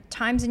there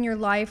times in your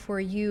life where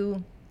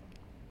you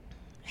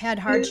had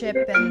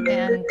hardship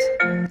and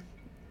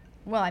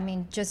well, I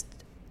mean, just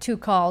 2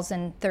 calls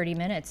in 30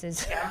 minutes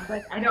is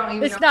but I don't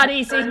even it's not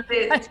easy.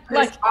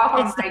 Like off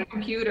on my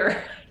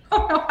computer. I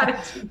don't know how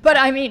to do but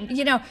I mean,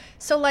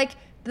 so like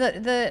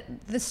the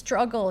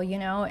struggle,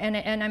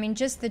 and I mean,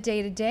 just the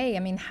day to day, I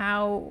mean,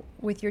 how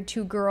with your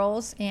 2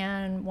 girls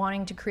and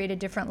wanting to create a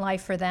different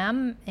life for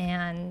them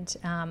and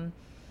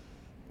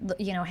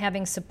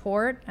having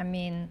support. I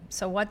mean,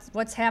 so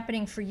what's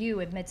happening for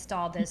you amidst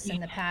all this in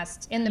the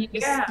past,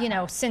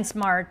 since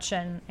March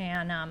and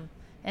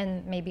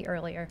maybe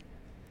earlier?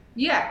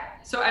 Yeah.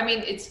 So, I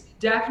mean, it's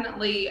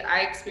definitely,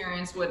 I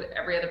experienced what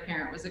every other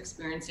parent was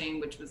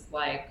experiencing, which was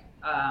like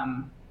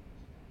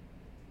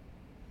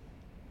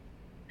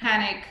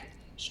panic,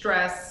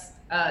 stress.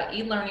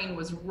 E-learning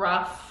was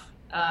rough,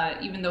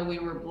 even though we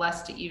were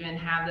blessed to even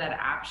have that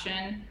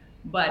option.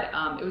 But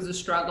it was a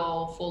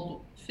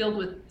struggle filled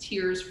with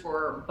tears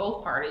for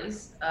both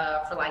parties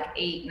for like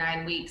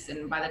 8-9 weeks.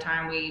 And by the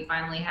time we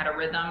finally had a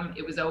rhythm,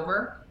 it was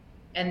over.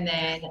 And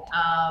then,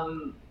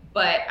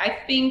 but I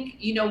think,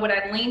 what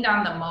I leaned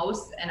on the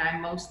most and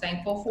I'm most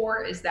thankful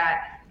for is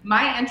that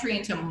my entry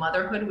into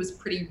motherhood was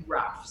pretty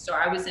rough. So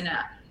I was in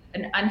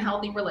an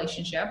unhealthy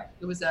relationship.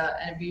 It was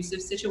an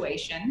abusive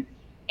situation.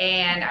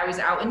 And I was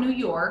out in New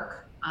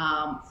York,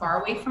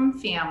 far away from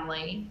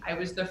family. I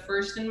was the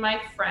first in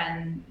my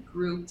friend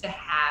group to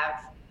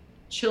have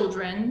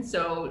children.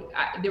 So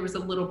there was a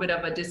little bit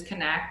of a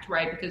disconnect,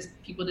 right? Because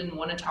people didn't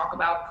want to talk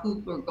about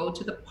poop or go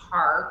to the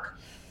park.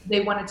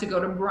 They wanted to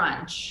go to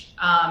brunch,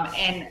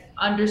 and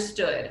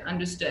understood.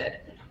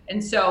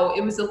 And so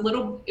it was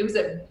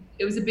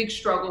a big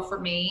struggle for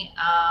me.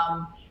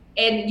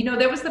 And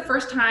that was the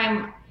first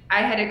time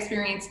I had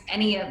experienced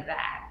any of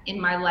that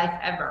in my life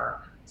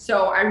ever.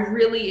 So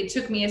it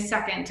took me a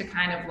second to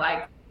kind of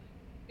like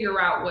figure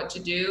out what to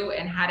do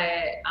and how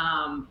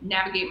to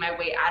navigate my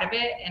way out of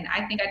it. And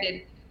I think I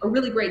did a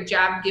really great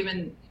job,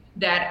 given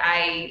that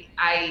I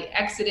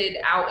exited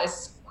out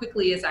as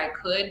quickly as I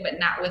could, but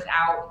not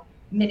without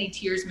many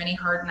tears, many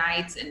hard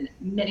nights, and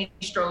many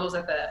struggles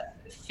at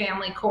the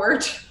family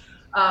court,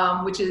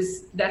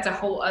 that's a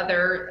whole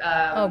other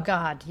oh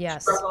God,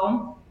 yes,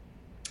 struggle.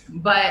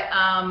 But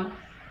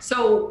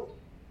so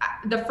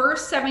the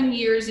first 7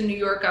 years in New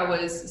York, I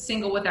was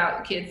single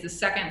without kids. The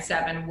second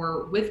 7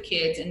 were with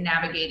kids and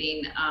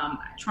navigating,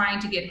 trying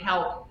to get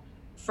help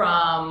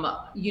from,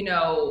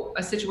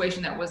 a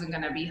situation that wasn't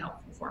going to be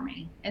helpful for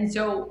me. And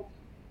so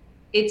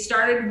it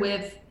started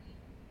with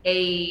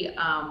an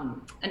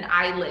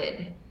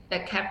eyelid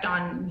that kept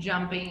on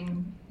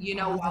jumping,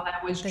 while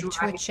I was driving.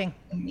 Twitching.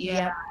 Yeah.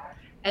 Yep.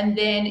 And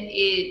then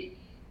it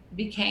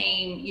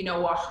became,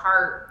 a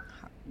heart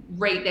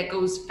rate that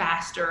goes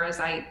faster as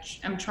I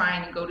am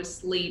trying to go to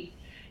sleep.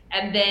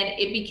 And then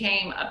it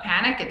became a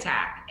panic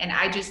attack. And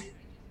I just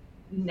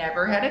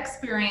never had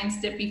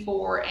experienced it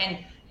before. And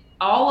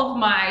all of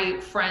my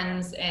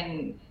friends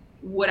and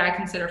what I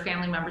consider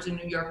family members in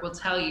New York will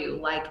tell you,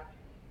 like,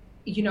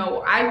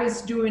 I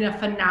was doing a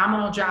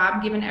phenomenal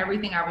job given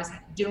everything I was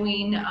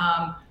doing,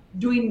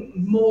 doing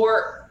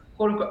more,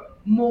 quote unquote,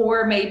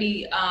 more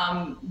maybe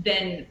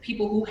than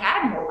people who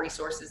had more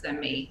resources than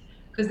me.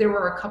 Because there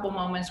were a couple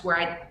moments where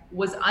I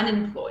was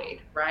unemployed,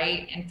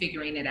 right? And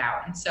figuring it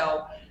out. And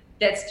so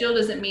that still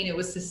doesn't mean it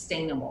was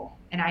sustainable.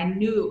 And I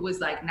knew it was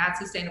like not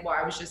sustainable.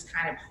 I was just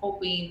kind of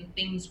hoping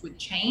things would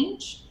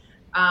change.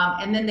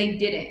 And then they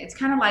didn't. It's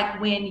kind of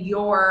like when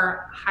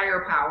your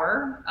higher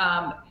power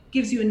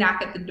gives you a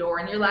knock at the door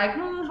and you're like,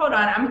 hold on,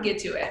 I'm gonna get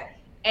to it.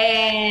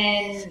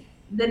 And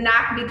the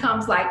knock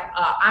becomes like,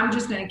 I'm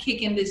just gonna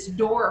kick in this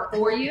door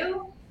for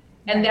you.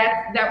 And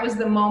that was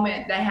the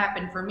moment that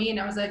happened for me. And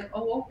I was like,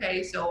 oh,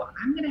 okay, so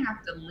I'm gonna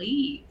have to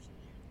leave.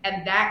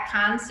 And that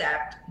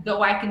concept,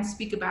 though I can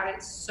speak about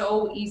it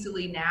so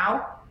easily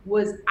now,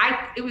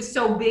 it was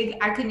so big,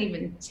 I couldn't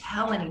even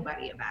tell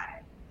anybody about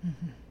it.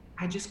 Mm-hmm.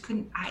 I just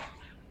couldn't,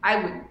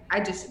 I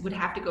just would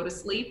have to go to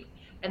sleep.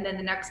 And then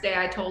the next day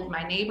I told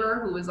my neighbor,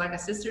 who was like a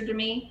sister to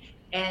me.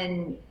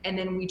 And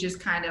then we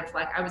just kind of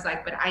like, I was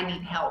like, but I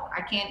need help.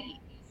 I can't,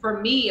 for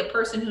me, a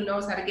person who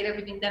knows how to get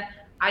everything done,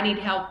 I need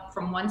help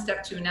from one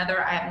step to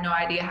another. I have no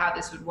idea how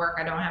this would work.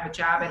 I don't have a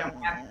job. I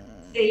don't have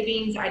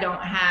savings. I don't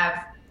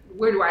have,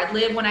 where do I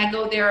live when I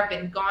go there? I've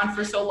been gone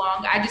for so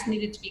long. I just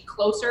needed to be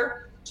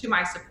closer to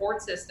my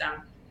support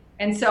system.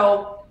 And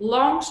so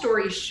long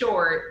story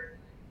short,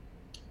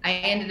 I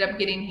ended up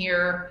getting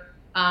here.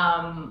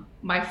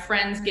 My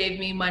friends gave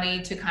me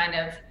money to kind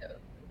of,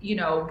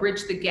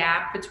 bridge the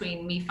gap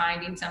between me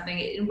finding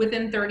something. And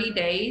within 30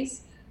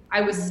 days, I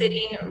was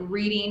sitting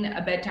reading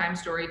a bedtime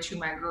story to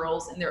my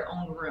girls in their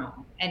own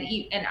room. And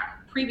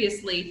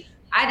previously,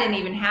 I didn't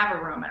even have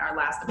a room in our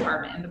last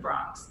apartment in the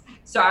Bronx.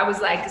 So I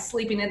was like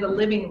sleeping in the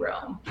living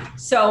room.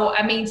 So,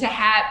 I mean,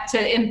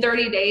 in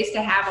 30 days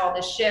to have all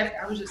this shift,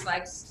 I was just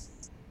like,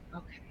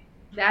 okay,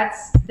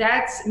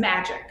 that's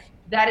magic.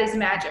 That is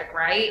magic,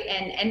 right?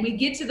 And we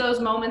get to those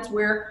moments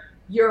where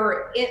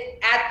you're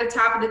at the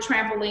top of the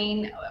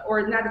trampoline,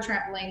 or not the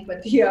trampoline,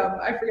 but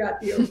I forgot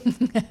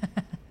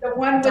the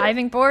one with,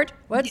 diving board.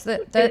 What's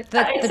the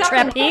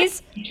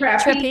trapeze?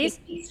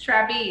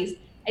 Trapeze.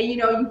 And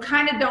you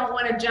kind of don't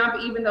want to jump,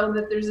 even though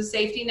that there's a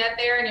safety net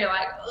there, and you're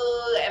like,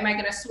 am I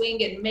going to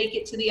swing and make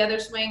it to the other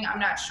swing? I'm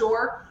not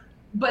sure.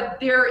 But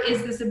there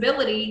is this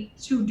ability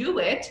to do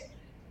it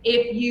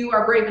if you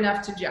are brave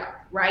enough to jump,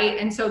 right?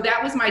 And so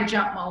that was my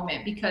jump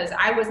moment, because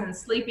I wasn't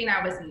sleeping,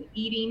 I wasn't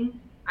eating.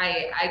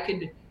 I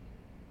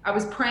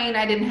was praying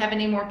I didn't have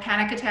any more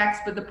panic attacks,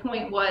 but the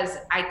point was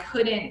I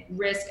couldn't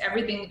risk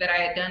everything that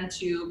I had done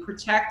to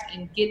protect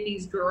and get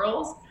these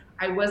girls.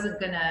 I wasn't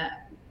gonna,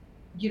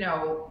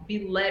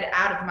 be led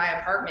out of my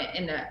apartment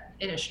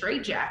in a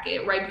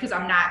straitjacket, right? Because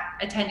I'm not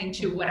attending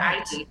to what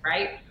I need,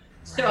 right?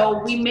 So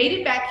we made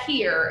it back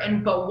here,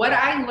 but what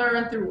I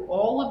learned through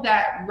all of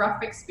that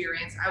rough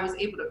experience, I was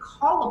able to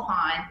call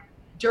upon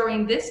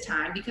during this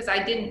time, because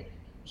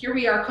here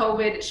we are,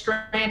 COVID,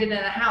 stranded in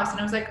the house. And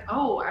I was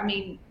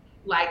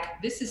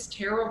like, this is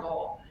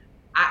terrible.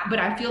 But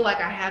I feel like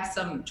I have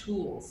some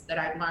tools that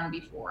I've learned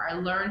before. I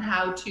learned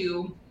how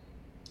to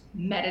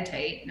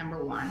meditate,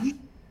 number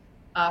one,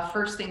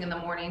 first thing in the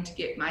morning, to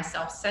get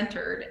myself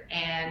centered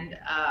and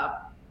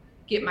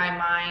get my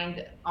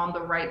mind on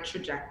the right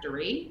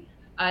trajectory.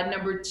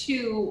 Number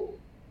two,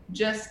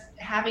 just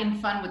having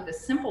fun with the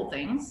simple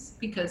things,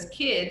 because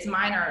kids,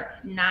 mine are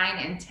 9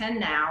 and 10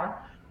 now,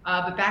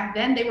 but back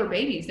then they were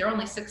babies. They're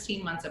only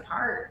 16 months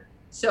apart.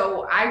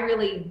 So I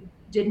really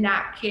did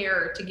not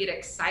care to get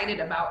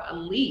excited about a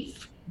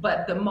leaf.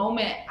 But the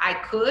moment I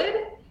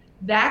could,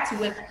 that's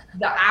when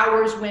the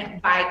hours went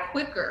by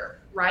quicker,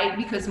 right?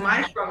 Because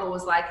my struggle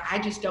was like, I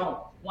just don't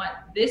want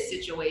this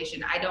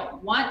situation. I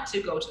don't want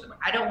to go to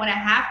I don't want to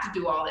have to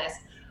do all this.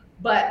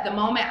 But the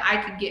moment I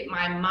could get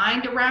my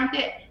mind around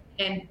it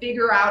and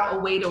figure out a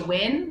way to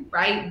win,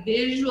 right?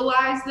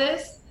 Visualize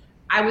this,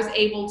 I was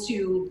able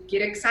to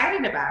get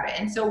excited about it.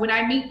 And so when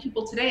I meet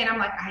people today and I'm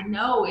like, I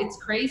know it's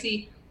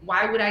crazy.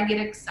 Why would I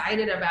get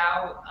excited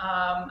about,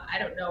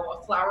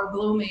 a flower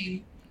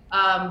blooming?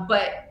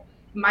 But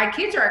my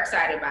kids are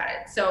excited about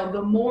it. So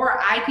the more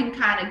I can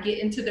kind of get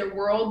into their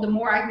world, the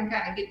more I can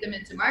kind of get them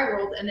into my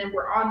world. And then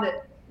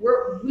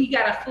we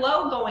got a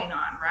flow going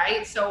on,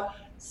 right? So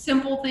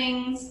simple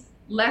things,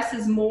 less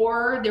is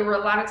more. There were a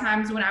lot of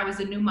times when I was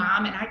a new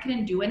mom and I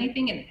couldn't do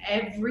anything and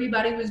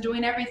everybody was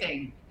doing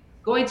everything.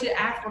 Going to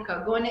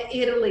Africa, going to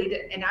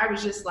Italy, and I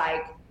was just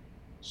like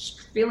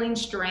feeling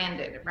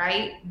stranded,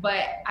 right?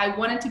 But I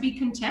wanted to be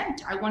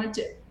content. I wanted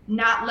to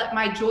not let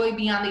my joy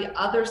be on the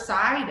other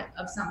side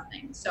of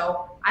something.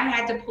 So I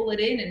had to pull it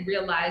in and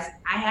realize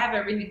I have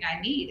everything I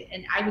need.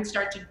 And I would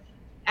start to,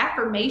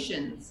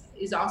 affirmations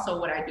is also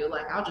what I do.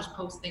 Like I'll just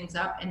post things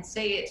up and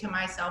say it to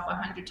myself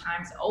 100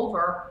 times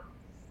over,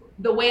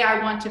 the way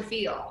I want to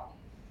feel,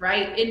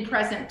 right? In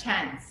present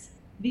tense.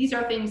 These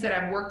are things that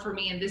have worked for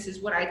me, and this is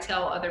what I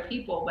tell other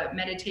people. But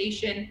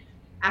meditation,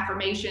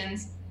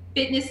 affirmations,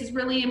 fitness is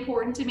really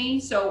important to me.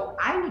 So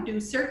I would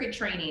do circuit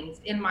trainings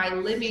in my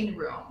living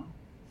room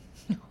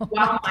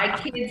while my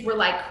kids were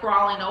like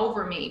crawling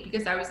over me,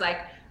 because I was like,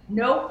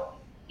 nope,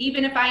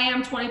 even if I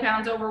am 20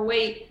 pounds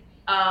overweight,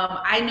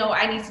 I know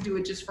I need to do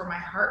it just for my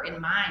heart and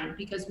mind,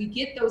 because we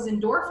get those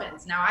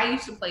endorphins. Now, I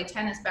used to play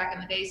tennis back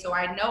in the day, so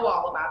I know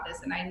all about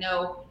this, and I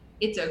know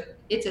it's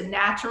a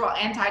natural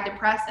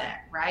antidepressant,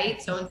 right?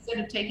 So instead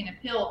of taking a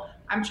pill,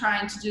 I'm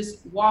trying to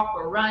just walk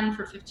or run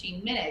for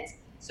 15 minutes.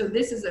 So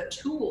this is a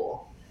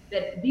tool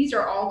these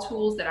are all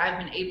tools that I've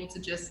been able to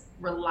just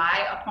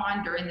rely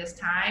upon during this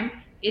time.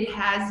 It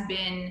has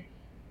been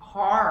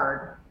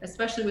hard,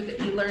 especially with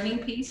the e-learning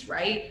piece,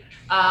 right?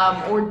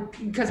 Or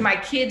because my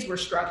kids were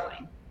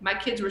struggling. My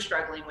kids were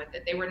struggling with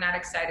it. They were not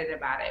excited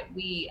about it.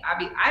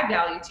 I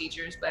value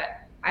teachers,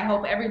 but I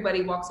hope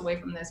everybody walks away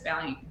from this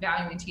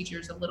valuing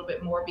teachers a little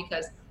bit more,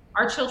 because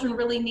our children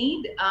really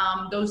need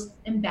those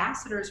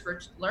ambassadors for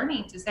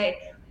learning to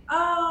say,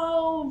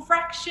 oh,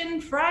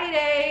 Fraction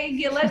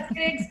Friday, let's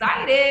get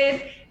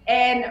excited.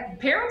 And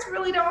parents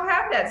really don't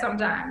have that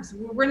sometimes.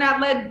 We're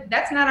not led,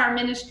 that's not our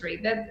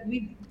ministry.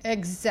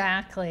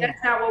 Exactly.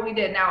 That's not what we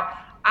did. Now,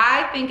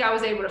 I think I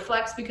was able to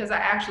flex because I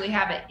actually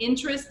have an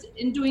interest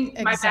in doing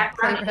my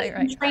background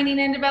in training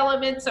and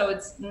development. So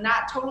it's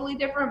not totally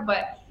different,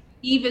 but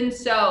even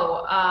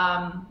so,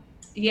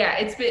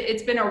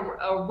 it's been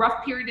a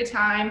rough period of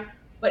time,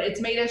 but it's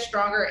made us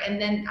stronger.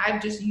 And then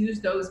I've just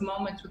used those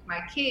moments with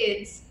my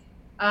kids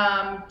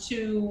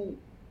to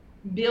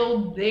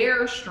build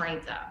their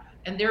strength up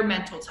and their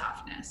mental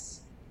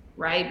toughness,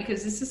 right?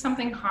 Because this is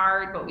something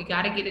hard, but we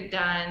got to get it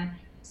done.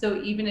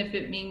 So even if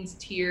it means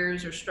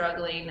tears or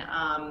struggling,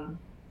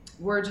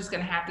 we're just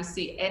going to have to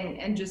see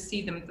and just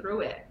see them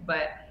through it.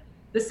 But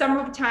the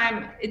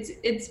summertime,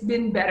 it's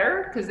been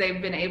better because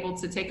they've been able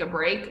to take a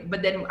break.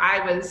 But then I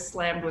was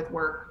slammed with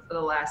work for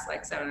the last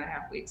like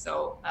 7.5 weeks,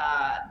 so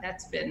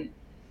that's been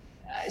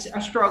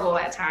a struggle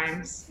at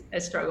times.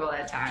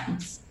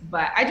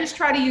 But I just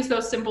try to use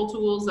those simple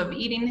tools of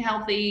eating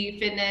healthy,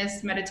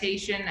 fitness,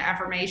 meditation,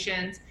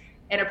 affirmations,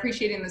 and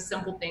appreciating the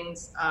simple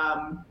things.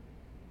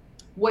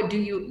 What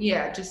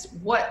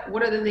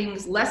are the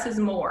things? Less is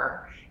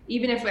more.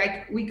 Even if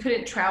we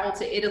couldn't travel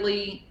to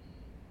Italy,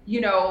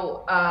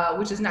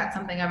 which is not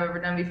something I've ever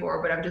done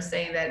before, but I'm just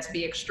saying that to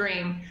be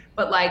extreme.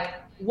 But like,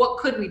 what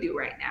could we do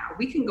right now?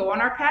 We can go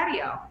on our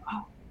patio.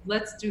 Oh,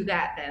 let's do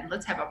that then.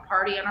 Let's have a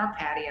party on our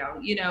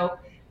patio,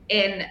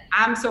 And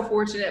I'm so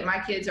fortunate my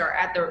kids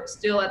are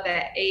still at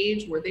that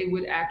age where they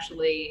would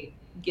actually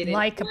get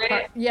into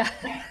it. Yeah,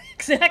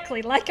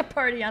 exactly. Like a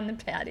party on the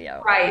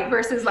patio. Right.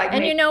 Versus like,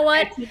 and you know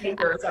what?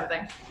 Or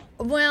something.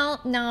 Well,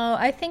 no,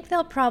 I think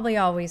they'll probably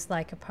always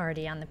like a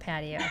party on the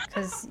patio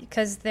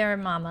because their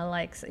mama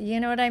likes, you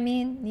know what I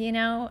mean?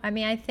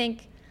 I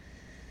think,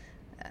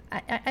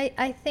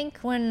 I think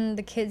when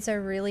the kids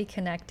are really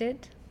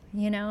connected,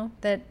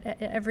 that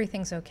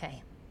everything's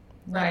okay.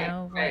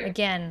 Right.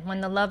 Again, when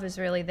the love is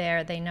really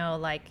there, they know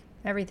like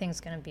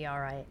everything's going to be all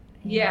right.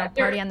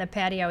 Party on the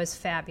patio is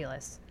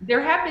fabulous.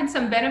 There have been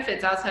some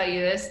benefits, I'll tell you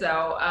this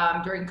though,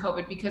 during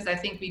COVID, because I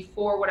think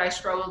before what I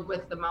struggled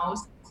with the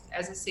most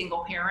as a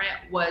single parent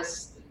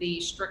was the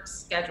strict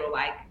schedule.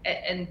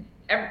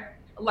 A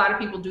lot of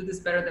people do this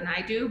better than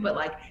I do, but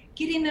like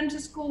getting them to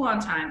school on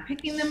time,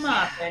 picking them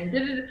up, and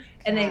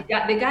they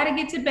got to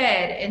get to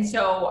bed. And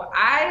so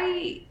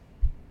I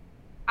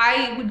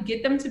would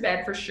get them to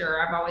bed for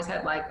sure. I've always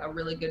had like a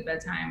really good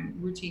bedtime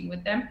routine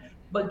with them,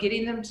 but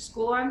getting them to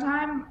school on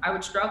time, I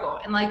would struggle.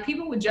 And like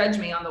people would judge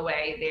me on the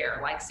way there,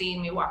 like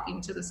seeing me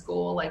walking to the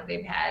school, like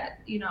they've had,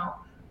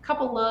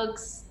 couple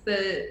looks,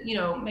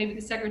 maybe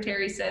the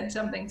secretary said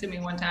something to me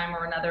one time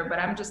or another, but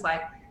I'm just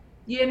like,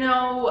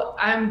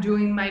 I'm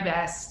doing my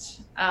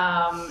best.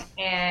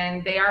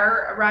 And they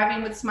are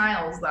arriving with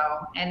smiles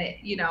though. And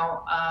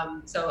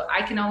so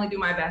I can only do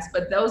my best,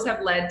 but those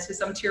have led to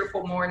some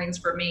tearful mornings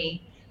for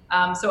me.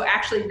 So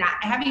actually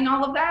not having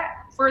all of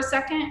that for a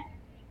second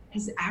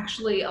has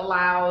actually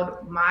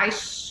allowed my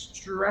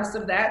stress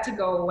of that to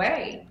go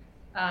away.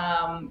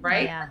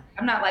 Right? Yeah.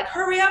 I'm not like,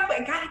 hurry up,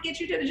 I gotta get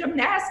you to the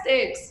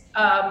gymnastics.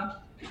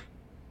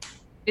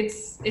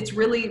 It's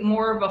really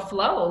more of a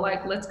flow,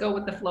 like let's go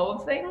with the flow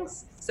of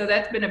things. So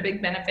that's been a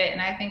big benefit, and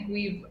I think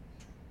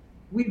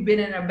we've been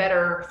in a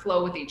better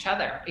flow with each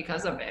other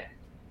because of it.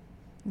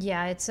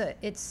 Yeah,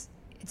 it's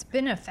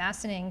been a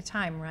fascinating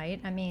time,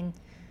 right? I mean,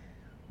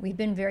 we've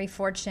been very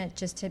fortunate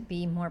just to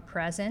be more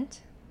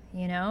present,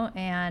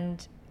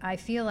 and I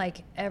feel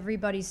like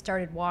everybody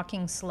started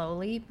walking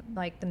slowly,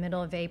 like the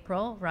middle of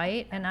April,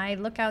 right? And I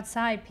look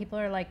outside, people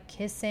are like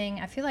kissing.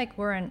 I feel like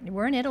we're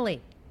in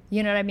Italy.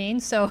 You know what I mean?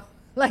 So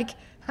like,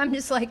 I'm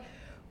just like,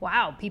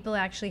 wow, people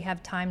actually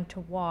have time to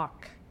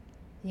walk,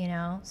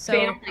 So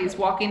families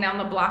walking down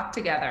the block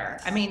together.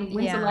 I mean,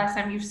 when's the last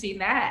time you've seen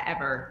that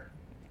ever?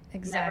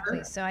 Exactly.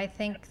 Never. So I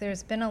think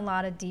there's been a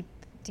lot of deep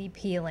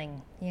healing,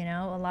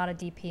 a lot of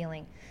deep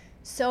healing.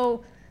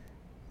 So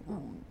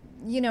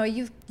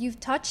you've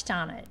touched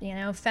on it,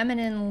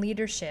 feminine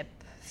leadership,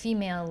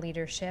 female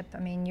leadership. I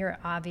mean, you're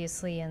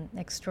obviously an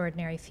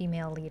extraordinary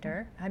female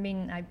leader. I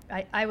mean,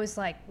 I was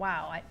like,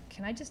 wow,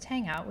 can I just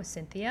hang out with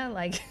Cynthia?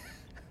 Like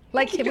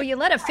will you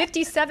let a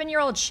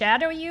 57-year-old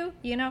shadow you?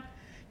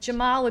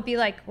 Jamal would be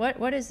like,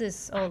 what is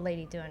this old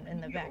lady doing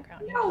in the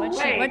background?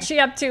 What's she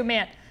up to,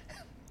 man?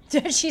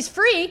 She's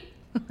free.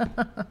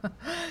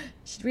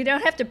 We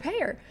don't have to pay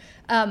her.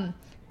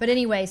 But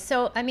anyway,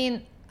 so I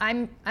mean,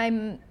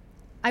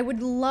 I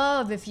would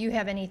love if you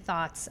have any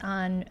thoughts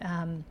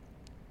on,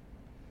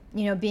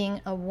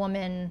 being a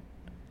woman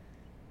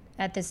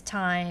at this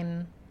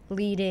time,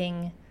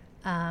 leading.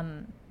 I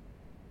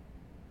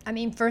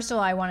mean, first of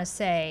all, I want to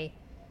say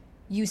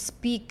you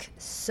speak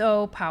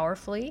so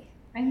powerfully.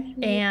 Thank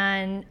you.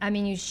 And I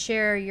mean, you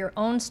share your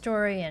own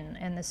story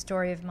and the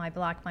story of my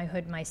block, my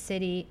hood, my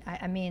city.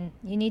 I mean,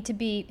 you need to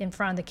be in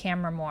front of the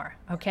camera more,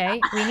 okay?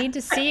 We need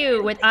to see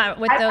you with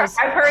those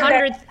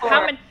hundred.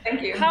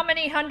 How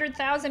many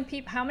 100,000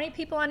 people? How many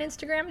people on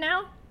Instagram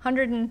now?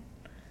 100 and.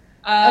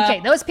 Okay,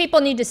 those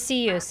people need to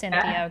see you,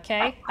 Cynthia.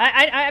 Okay.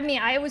 I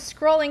mean, I was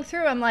scrolling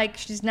through. I'm like,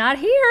 she's not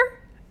here.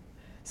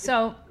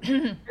 So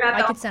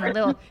I could send a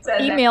little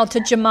email to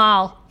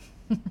Jamal.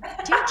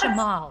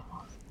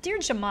 Dear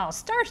Jamal,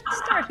 start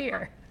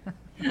here.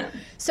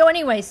 So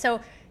anyway,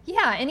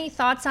 yeah, any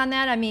thoughts on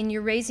that? I mean,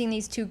 you're raising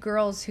these two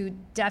girls who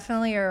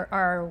definitely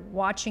are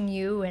watching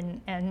you,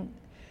 and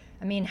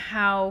I mean,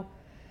 how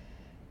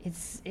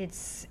it's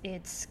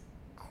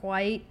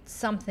quite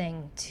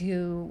something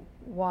to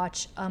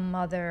watch a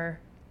mother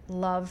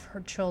love her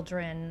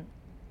children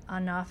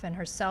enough and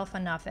herself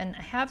enough and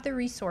have the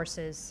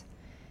resources.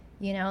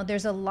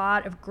 There's a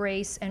lot of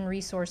grace and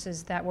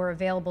resources that were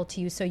available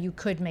to you so you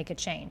could make a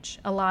change.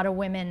 A lot of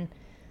women,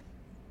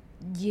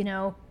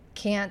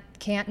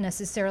 can't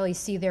necessarily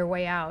see their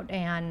way out,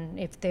 and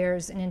if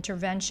there's an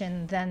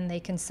intervention, then they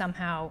can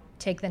somehow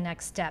take the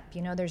next step.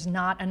 You know, there's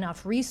not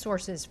enough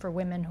resources for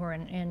women who are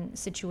in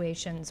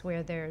situations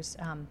where there's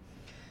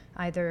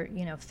either,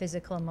 you know,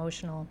 physical,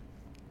 emotional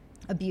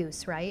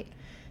abuse, right?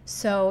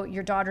 So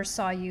your daughter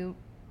saw you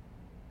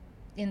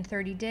in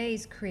 30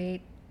 days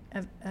create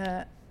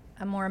a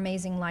more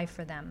amazing life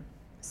for them.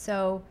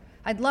 So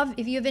I'd love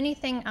if you have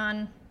anything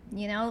on,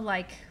 you know,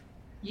 like.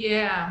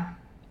 Yeah.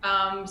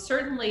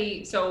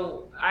 Certainly.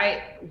 So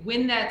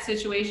when that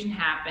situation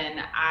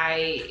happened,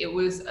 it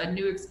was a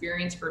new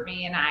experience for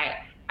me, and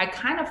I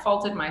kind of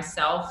faulted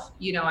myself.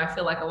 You know, I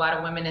feel like a lot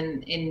of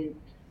women in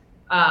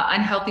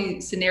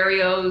unhealthy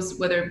scenarios,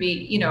 whether it be,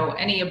 you know,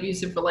 any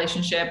abusive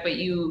relationship, but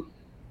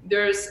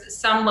there's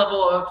some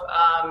level of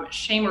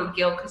shame or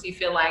guilt because you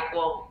feel like,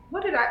 well,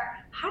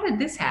 how did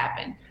this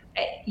happen?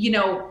 You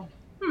know,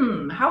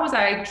 how was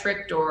I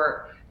tricked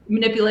or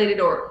manipulated,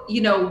 or,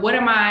 you know, what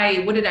did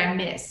I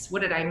miss?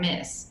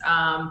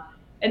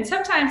 And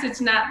sometimes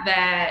it's not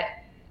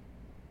that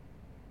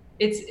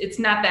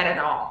at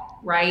all,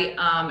 right?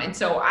 And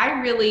so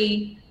I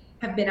really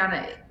have been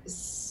on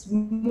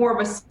more of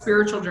a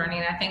spiritual journey,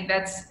 and I think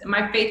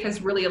my faith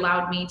has really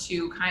allowed me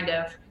to kind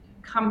of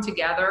come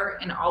together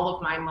in all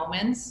of my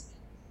moments,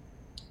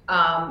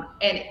 and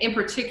in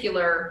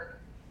particular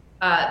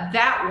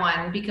that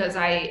one, because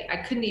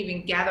I couldn't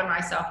even gather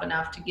myself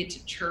enough to get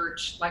to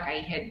church like I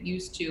had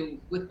used to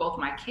with both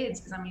my kids.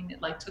 Because I mean,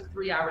 it like took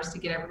 3 hours to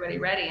get everybody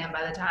ready. And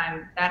by the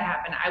time that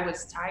happened, I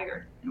was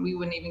tired and we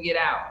wouldn't even get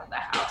out of the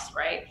house,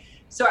 right?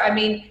 So, I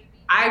mean,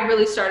 I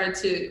really started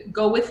to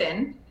go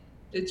within,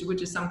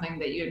 which is something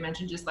that you had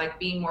mentioned, just like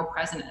being more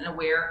present and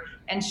aware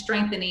and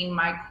strengthening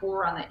my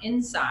core on the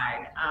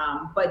inside.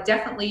 But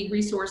definitely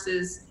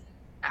resources.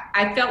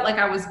 I felt like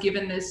I was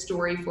given this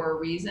story for a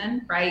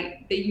reason,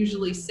 right? They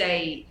usually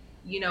say,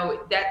 you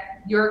know,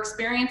 that your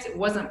experience, it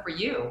wasn't for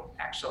you,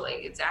 actually.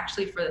 It's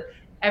actually for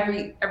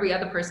every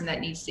other person that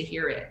needs to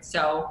hear it.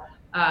 So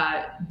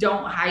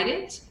don't hide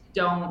it.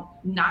 Don't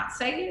not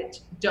say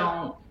it.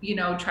 Don't, you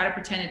know, try to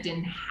pretend it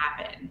didn't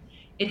happen.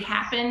 It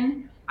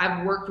happened.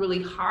 I've worked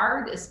really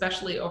hard,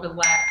 especially over the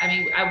last,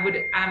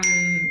 I'm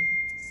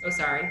so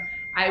sorry.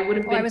 I would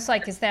have been. I was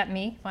like, is that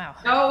me? Wow.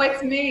 No,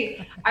 it's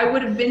me. I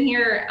would have been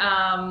here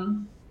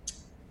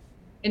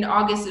in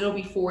August. It'll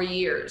be 4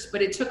 years,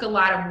 but it took a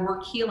lot of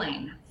work,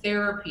 healing,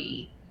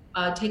 therapy,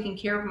 taking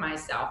care of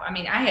myself. I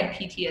mean, I had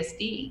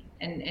PTSD,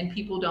 and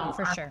people aren't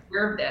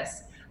aware of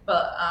this,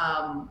 but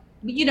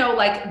you know,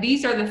 like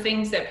these are the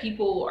things that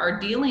people are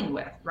dealing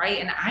with, right?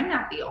 And I'm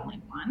not the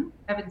only one.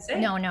 Heaven sake.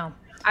 No.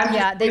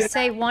 They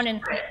say one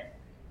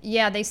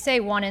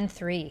in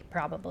 3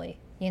 probably.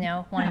 You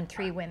know, 1 in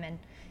 3 women.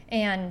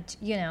 And,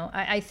 you know,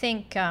 I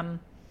think, I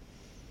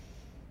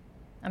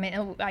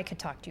mean, I could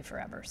talk to you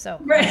forever.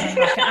 So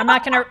I'm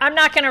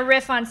not gonna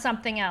riff on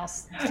something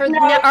else for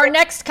our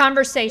next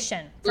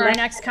conversation. For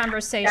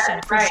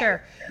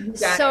sure.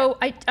 So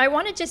I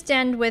want to just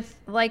end with,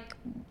 like,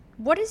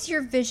 what is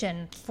your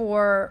vision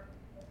for,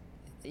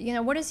 you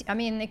know,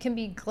 it can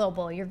be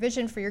global. Your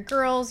vision for your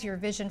girls, your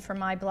vision for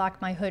my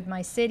block, my hood,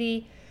 my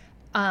city.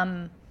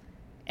 And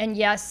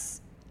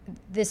yes,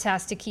 this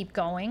has to keep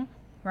going,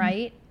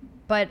 right?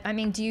 But I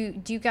mean, do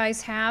you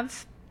guys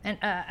have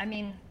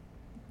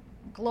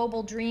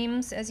global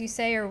dreams, as you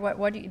say, or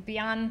what do you,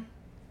 beyond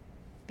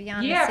the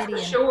city? Yeah, for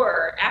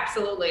sure,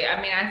 absolutely.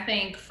 I mean, I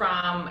think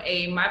from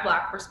my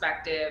block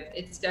perspective,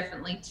 it's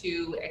definitely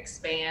to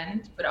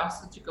expand, but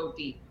also to go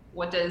deep.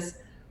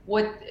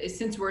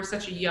 Since we're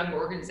such a young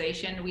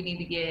organization, we need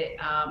to get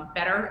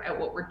better at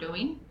what we're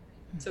doing.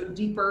 So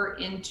deeper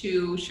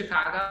into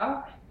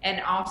Chicago. And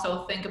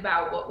also think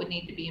about what would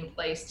need to be in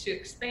place to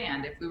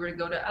expand if we were to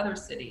go to other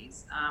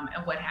cities,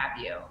 and what have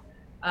you.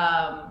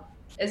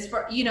 As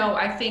far, you know,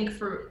 I think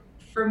for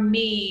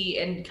me,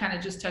 and kind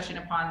of just touching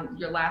upon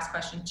your last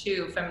question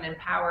too, feminine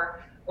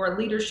power or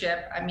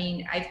leadership. I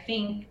mean, I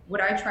think what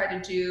I try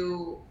to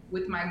do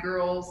with my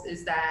girls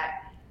is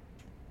that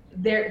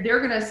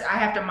I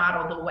have to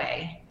model the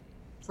way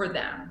for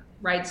them,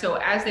 right? So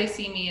as they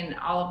see me in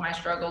all of my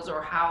struggles,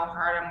 or how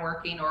hard I'm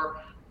working, or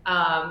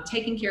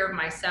taking care of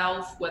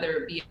myself, whether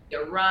it be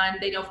a run.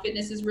 They know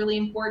fitness is really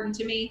important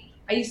to me.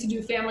 I used to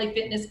do family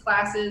fitness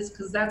classes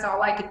because that's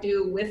all I could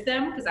do with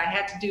them, because I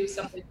had to do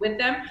something with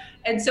them.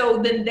 And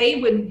so then they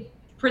would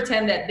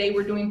pretend that they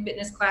were doing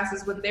fitness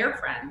classes with their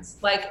friends.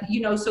 Like, you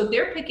know, so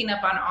they're picking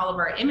up on all of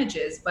our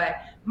images. But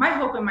my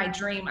hope and my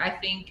dream, I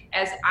think,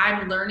 as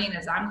I'm learning,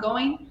 as I'm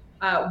going,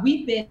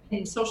 we've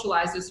been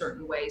socialized a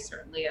certain way,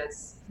 certainly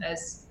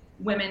as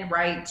women,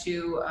 right,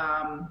 to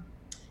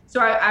so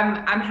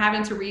I'm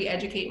having to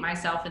re-educate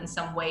myself in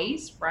some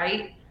ways,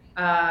 right?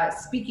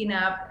 Speaking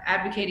up,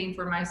 advocating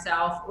for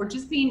myself, or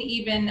just being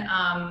even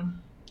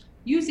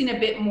using a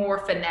bit more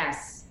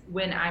finesse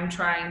when I'm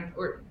trying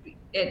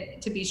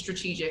to be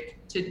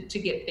strategic to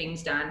get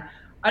things done.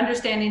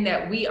 Understanding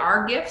that we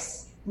are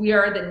gifts, we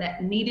are the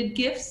needed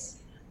gifts.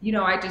 You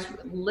know, I just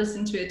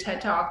listened to a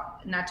TED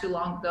Talk not too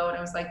long ago, and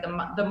it was like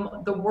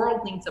the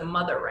world needs a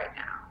mother right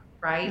now.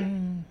 right?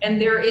 And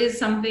there is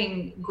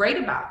something great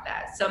about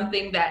that,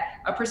 something that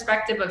a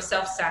perspective of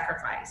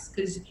self-sacrifice.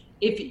 Because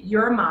if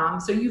you're a mom,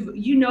 so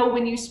you know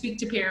when you speak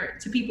to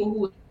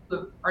people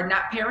who are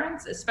not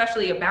parents,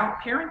 especially about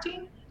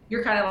parenting,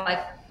 you're kind of like,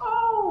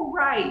 oh,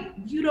 right,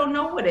 you don't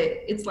know what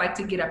it's like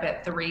to get up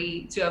at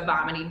 3 to a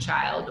vomiting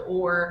child,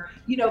 or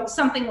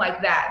something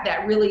like that.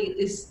 That really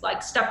is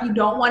like stuff you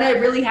don't want to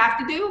really have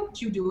to do,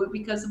 but you do it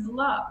because of the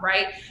love,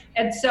 right?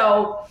 And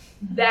so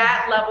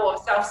that level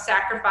of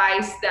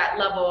self-sacrifice, that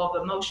level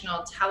of emotional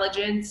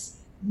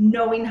intelligence,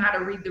 knowing how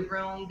to read the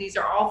room, these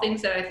are all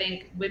things that I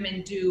think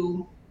women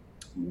do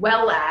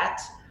well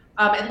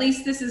at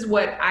least this is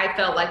what I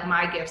felt like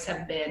my gifts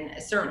have been,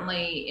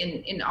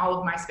 certainly in all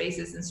of my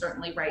spaces and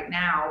certainly right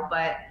now.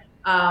 But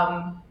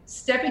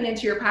stepping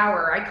into your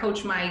power, I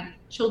coach my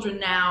children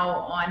now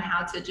on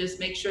how to just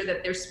make sure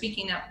that they're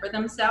speaking up for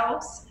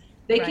themselves.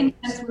 They can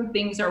sense when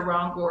things are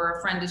wrong, or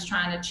a friend is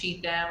trying to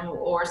cheat them,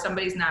 or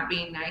somebody's not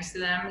being nice to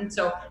them. And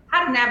so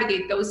how to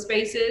navigate those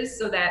spaces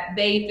so that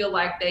they feel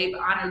like they've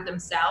honored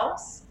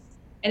themselves.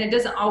 And it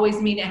doesn't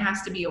always mean it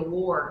has to be a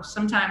war.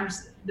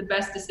 Sometimes the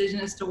best decision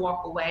is to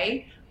walk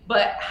away.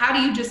 But how do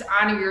you just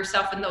honor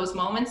yourself in those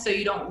moments so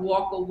you don't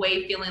walk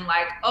away feeling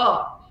like,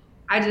 oh,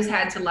 I just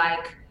had to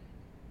like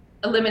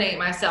eliminate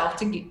myself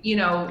to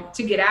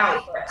get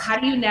out. How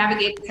do you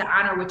navigate to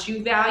honor what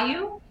you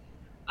value,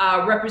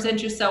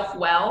 represent yourself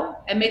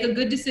well, and make a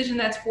good decision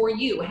that's for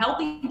you?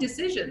 Healthy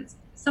decisions,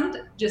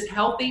 just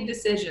healthy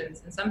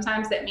decisions. And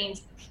sometimes that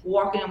means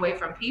walking away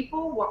from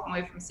people, walking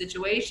away from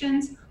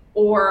situations,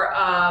 or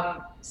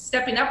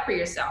stepping up for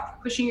yourself,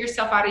 pushing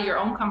yourself out of your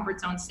own comfort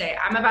zone. Say,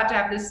 I'm about to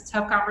have this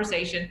tough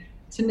conversation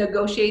to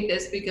negotiate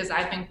this because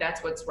I think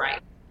that's what's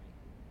right.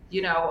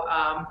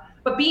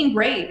 But being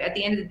brave at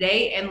the end of the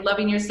day and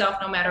loving yourself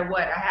no matter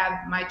what. I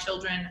have my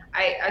children,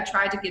 I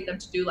try to get them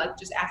to do like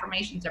just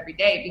affirmations every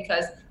day,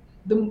 because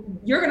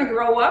you're going to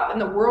grow up and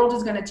the world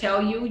is going to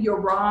tell you you're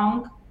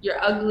wrong,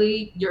 you're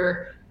ugly,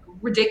 you're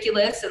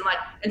ridiculous.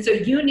 And so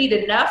you need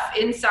enough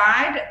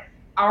inside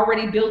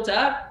already built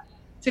up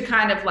to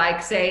kind of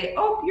like say,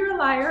 oh, you're a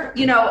liar,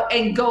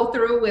 and go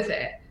through with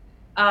it,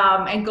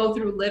 and go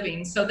through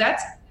living. So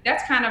that's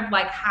kind of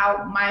like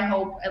how my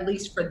hope, at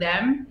least for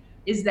them,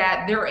 is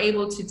that they're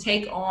able to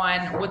take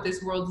on what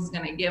this world is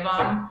going to give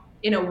them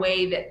in a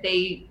way that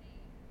they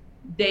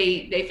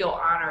feel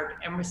honored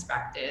and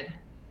respected.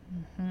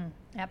 Mm-hmm.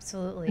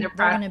 Absolutely. They're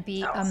going to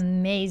be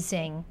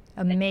amazing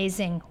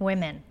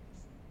women.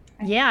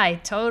 Yeah, I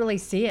totally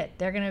see it.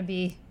 They're going to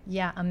be,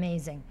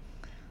 amazing.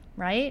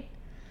 Right?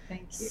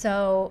 Thank you.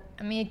 So,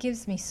 it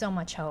gives me so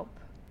much hope.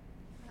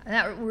 And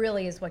that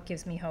really is what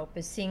gives me hope,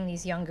 is seeing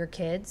these younger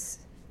kids,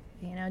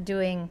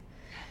 doing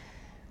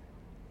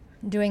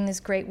this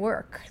great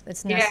work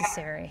that's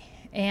necessary.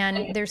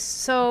 And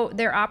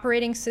their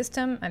operating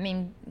system,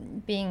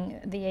 being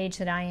the age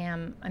that I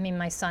am,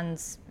 my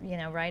son's,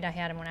 right, I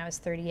had him when I was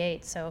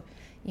 38. So,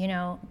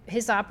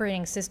 his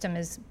operating system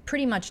is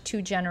pretty much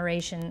 2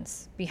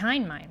 generations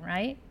behind mine,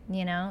 right?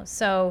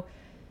 So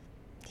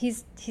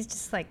he's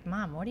just like,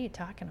 Mom, what are you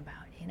talking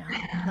about?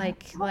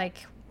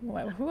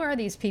 Who are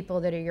these people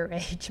that are your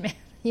age, man?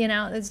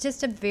 It's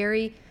just a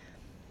very,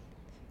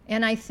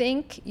 and I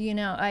think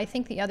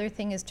the other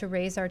thing is to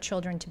raise our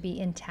children to be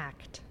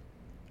intact.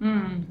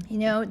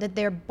 That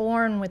they're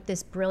born with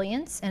this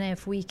brilliance, and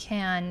if we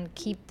can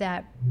keep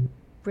that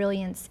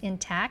brilliance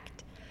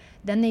intact,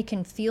 then they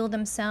can feel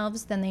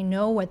themselves, then they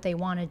know what they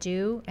want to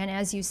do. And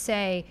as you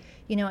say,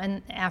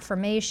 and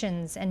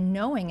affirmations and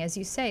knowing, as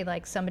you say,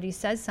 like somebody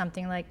says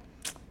something like,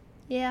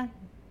 yeah,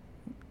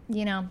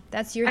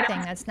 that's your thing,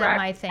 that's not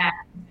my thing.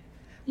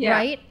 Yeah.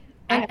 Right?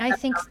 And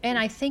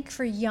I think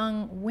for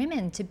young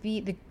women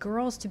the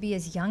girls to be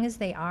as young as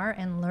they are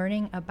and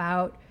learning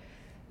about,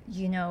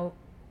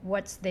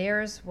 what's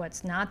theirs,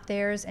 what's not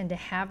theirs, and to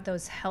have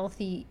those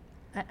healthy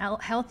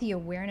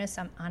awareness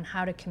on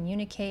how to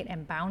communicate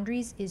and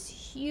boundaries is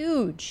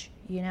huge.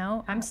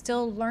 I'm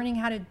still learning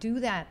how to do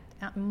that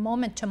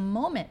moment to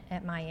moment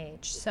at my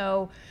age.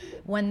 So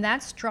when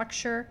that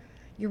structure,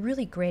 you're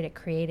really great at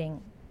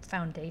creating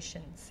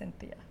foundations,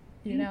 Cynthia.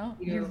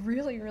 You're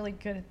really, really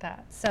good at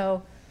that.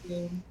 So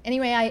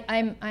anyway,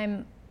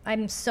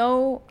 I'm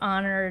so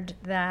honored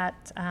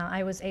that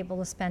I was able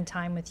to spend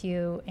time with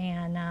you,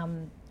 and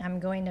I'm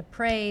going to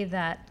pray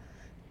that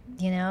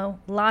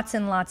lots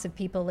and lots of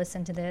people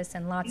listen to this,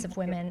 and lots of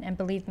women, and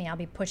believe me, I'll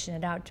be pushing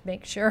it out to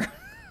make sure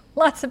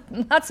lots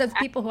of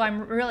people who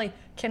I'm really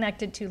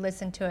connected to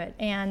listen to it.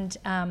 And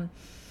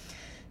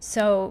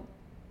so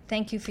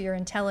thank you for your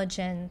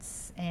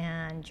intelligence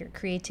and your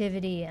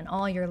creativity and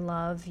all your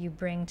love you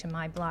bring to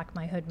my block,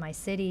 my hood, my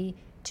city,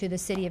 to the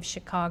city of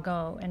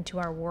Chicago, and to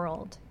our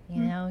world.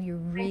 You're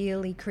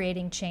really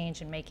creating change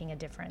and making a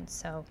difference.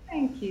 So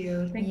thank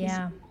you. Thank you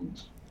so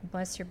much.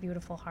 Bless your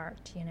beautiful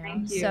heart.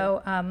 Thank you.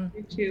 So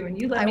you too. And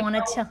you let me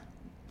know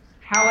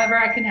however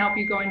I can help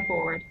you going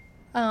forward.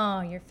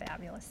 Oh, you're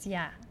fabulous.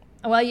 Yeah.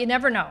 Well, you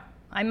never know.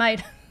 I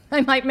might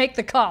make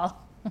the call.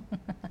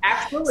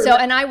 Absolutely. So,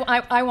 and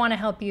I want to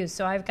help you.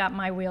 So I've got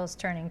my wheels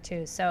turning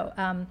too. So,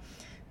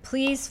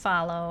 please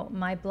follow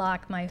My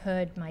Block, My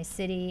Hood, My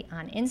City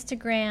on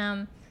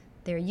Instagram,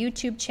 their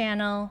YouTube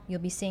channel.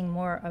 You'll be seeing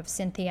more of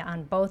Cynthia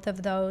on both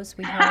of those,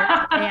 we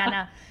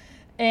hope.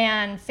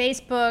 And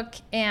Facebook,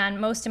 and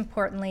most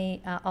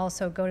importantly,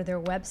 also go to their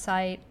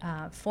website,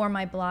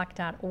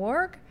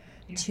 formyblock.org,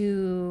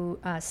 to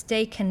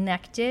stay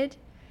connected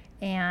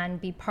and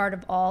be part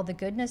of all the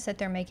goodness that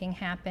they're making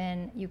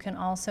happen. You can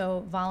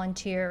also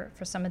volunteer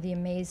for some of the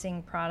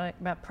amazing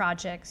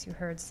projects you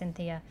heard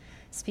Cynthia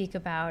speak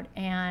about.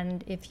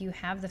 And if you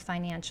have the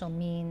financial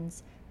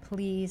means,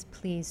 please,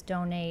 please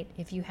donate.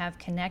 If you have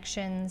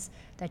connections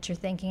that you're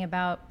thinking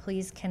about,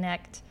 please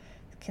connect.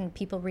 Can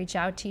people reach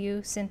out to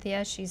you,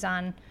 Cynthia? She's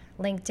on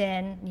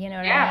LinkedIn, you know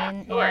what I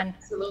mean? Sure, and,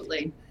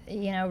 absolutely.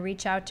 You know,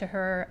 reach out to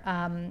her,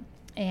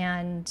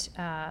 and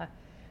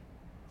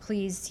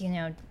please, you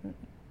know,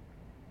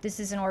 this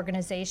is an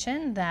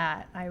organization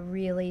that I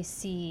really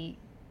see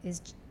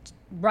is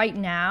right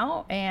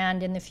now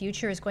and in the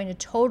future is going to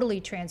totally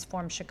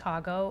transform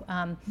Chicago.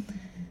 I'm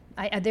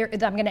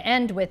going to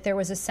end with, there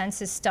was a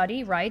census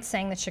study, right,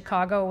 saying that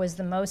Chicago was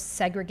the most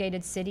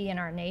segregated city in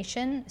our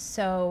nation.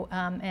 So,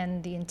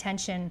 and the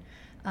intention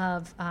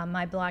of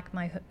My Block,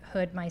 My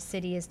Hood, My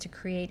City is to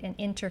create an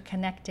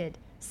interconnected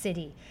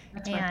city.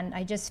 That's and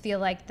right. I just feel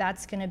like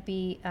that's going to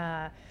be,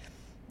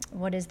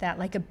 what is that,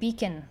 like a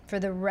beacon for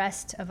the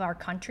rest of our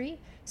country.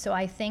 So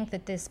I think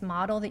that this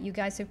model that you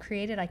guys have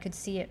created, I could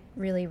see it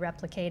really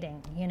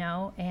replicating, you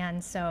know?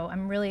 And so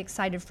I'm really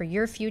excited for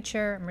your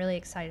future. I'm really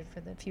excited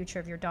for the future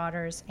of your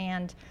daughters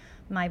and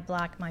My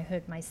Block, My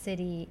Hood, My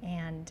City.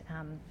 And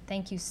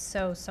thank you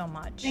so, so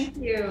much. Thank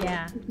you.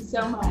 Yeah. Thank you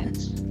so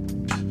much.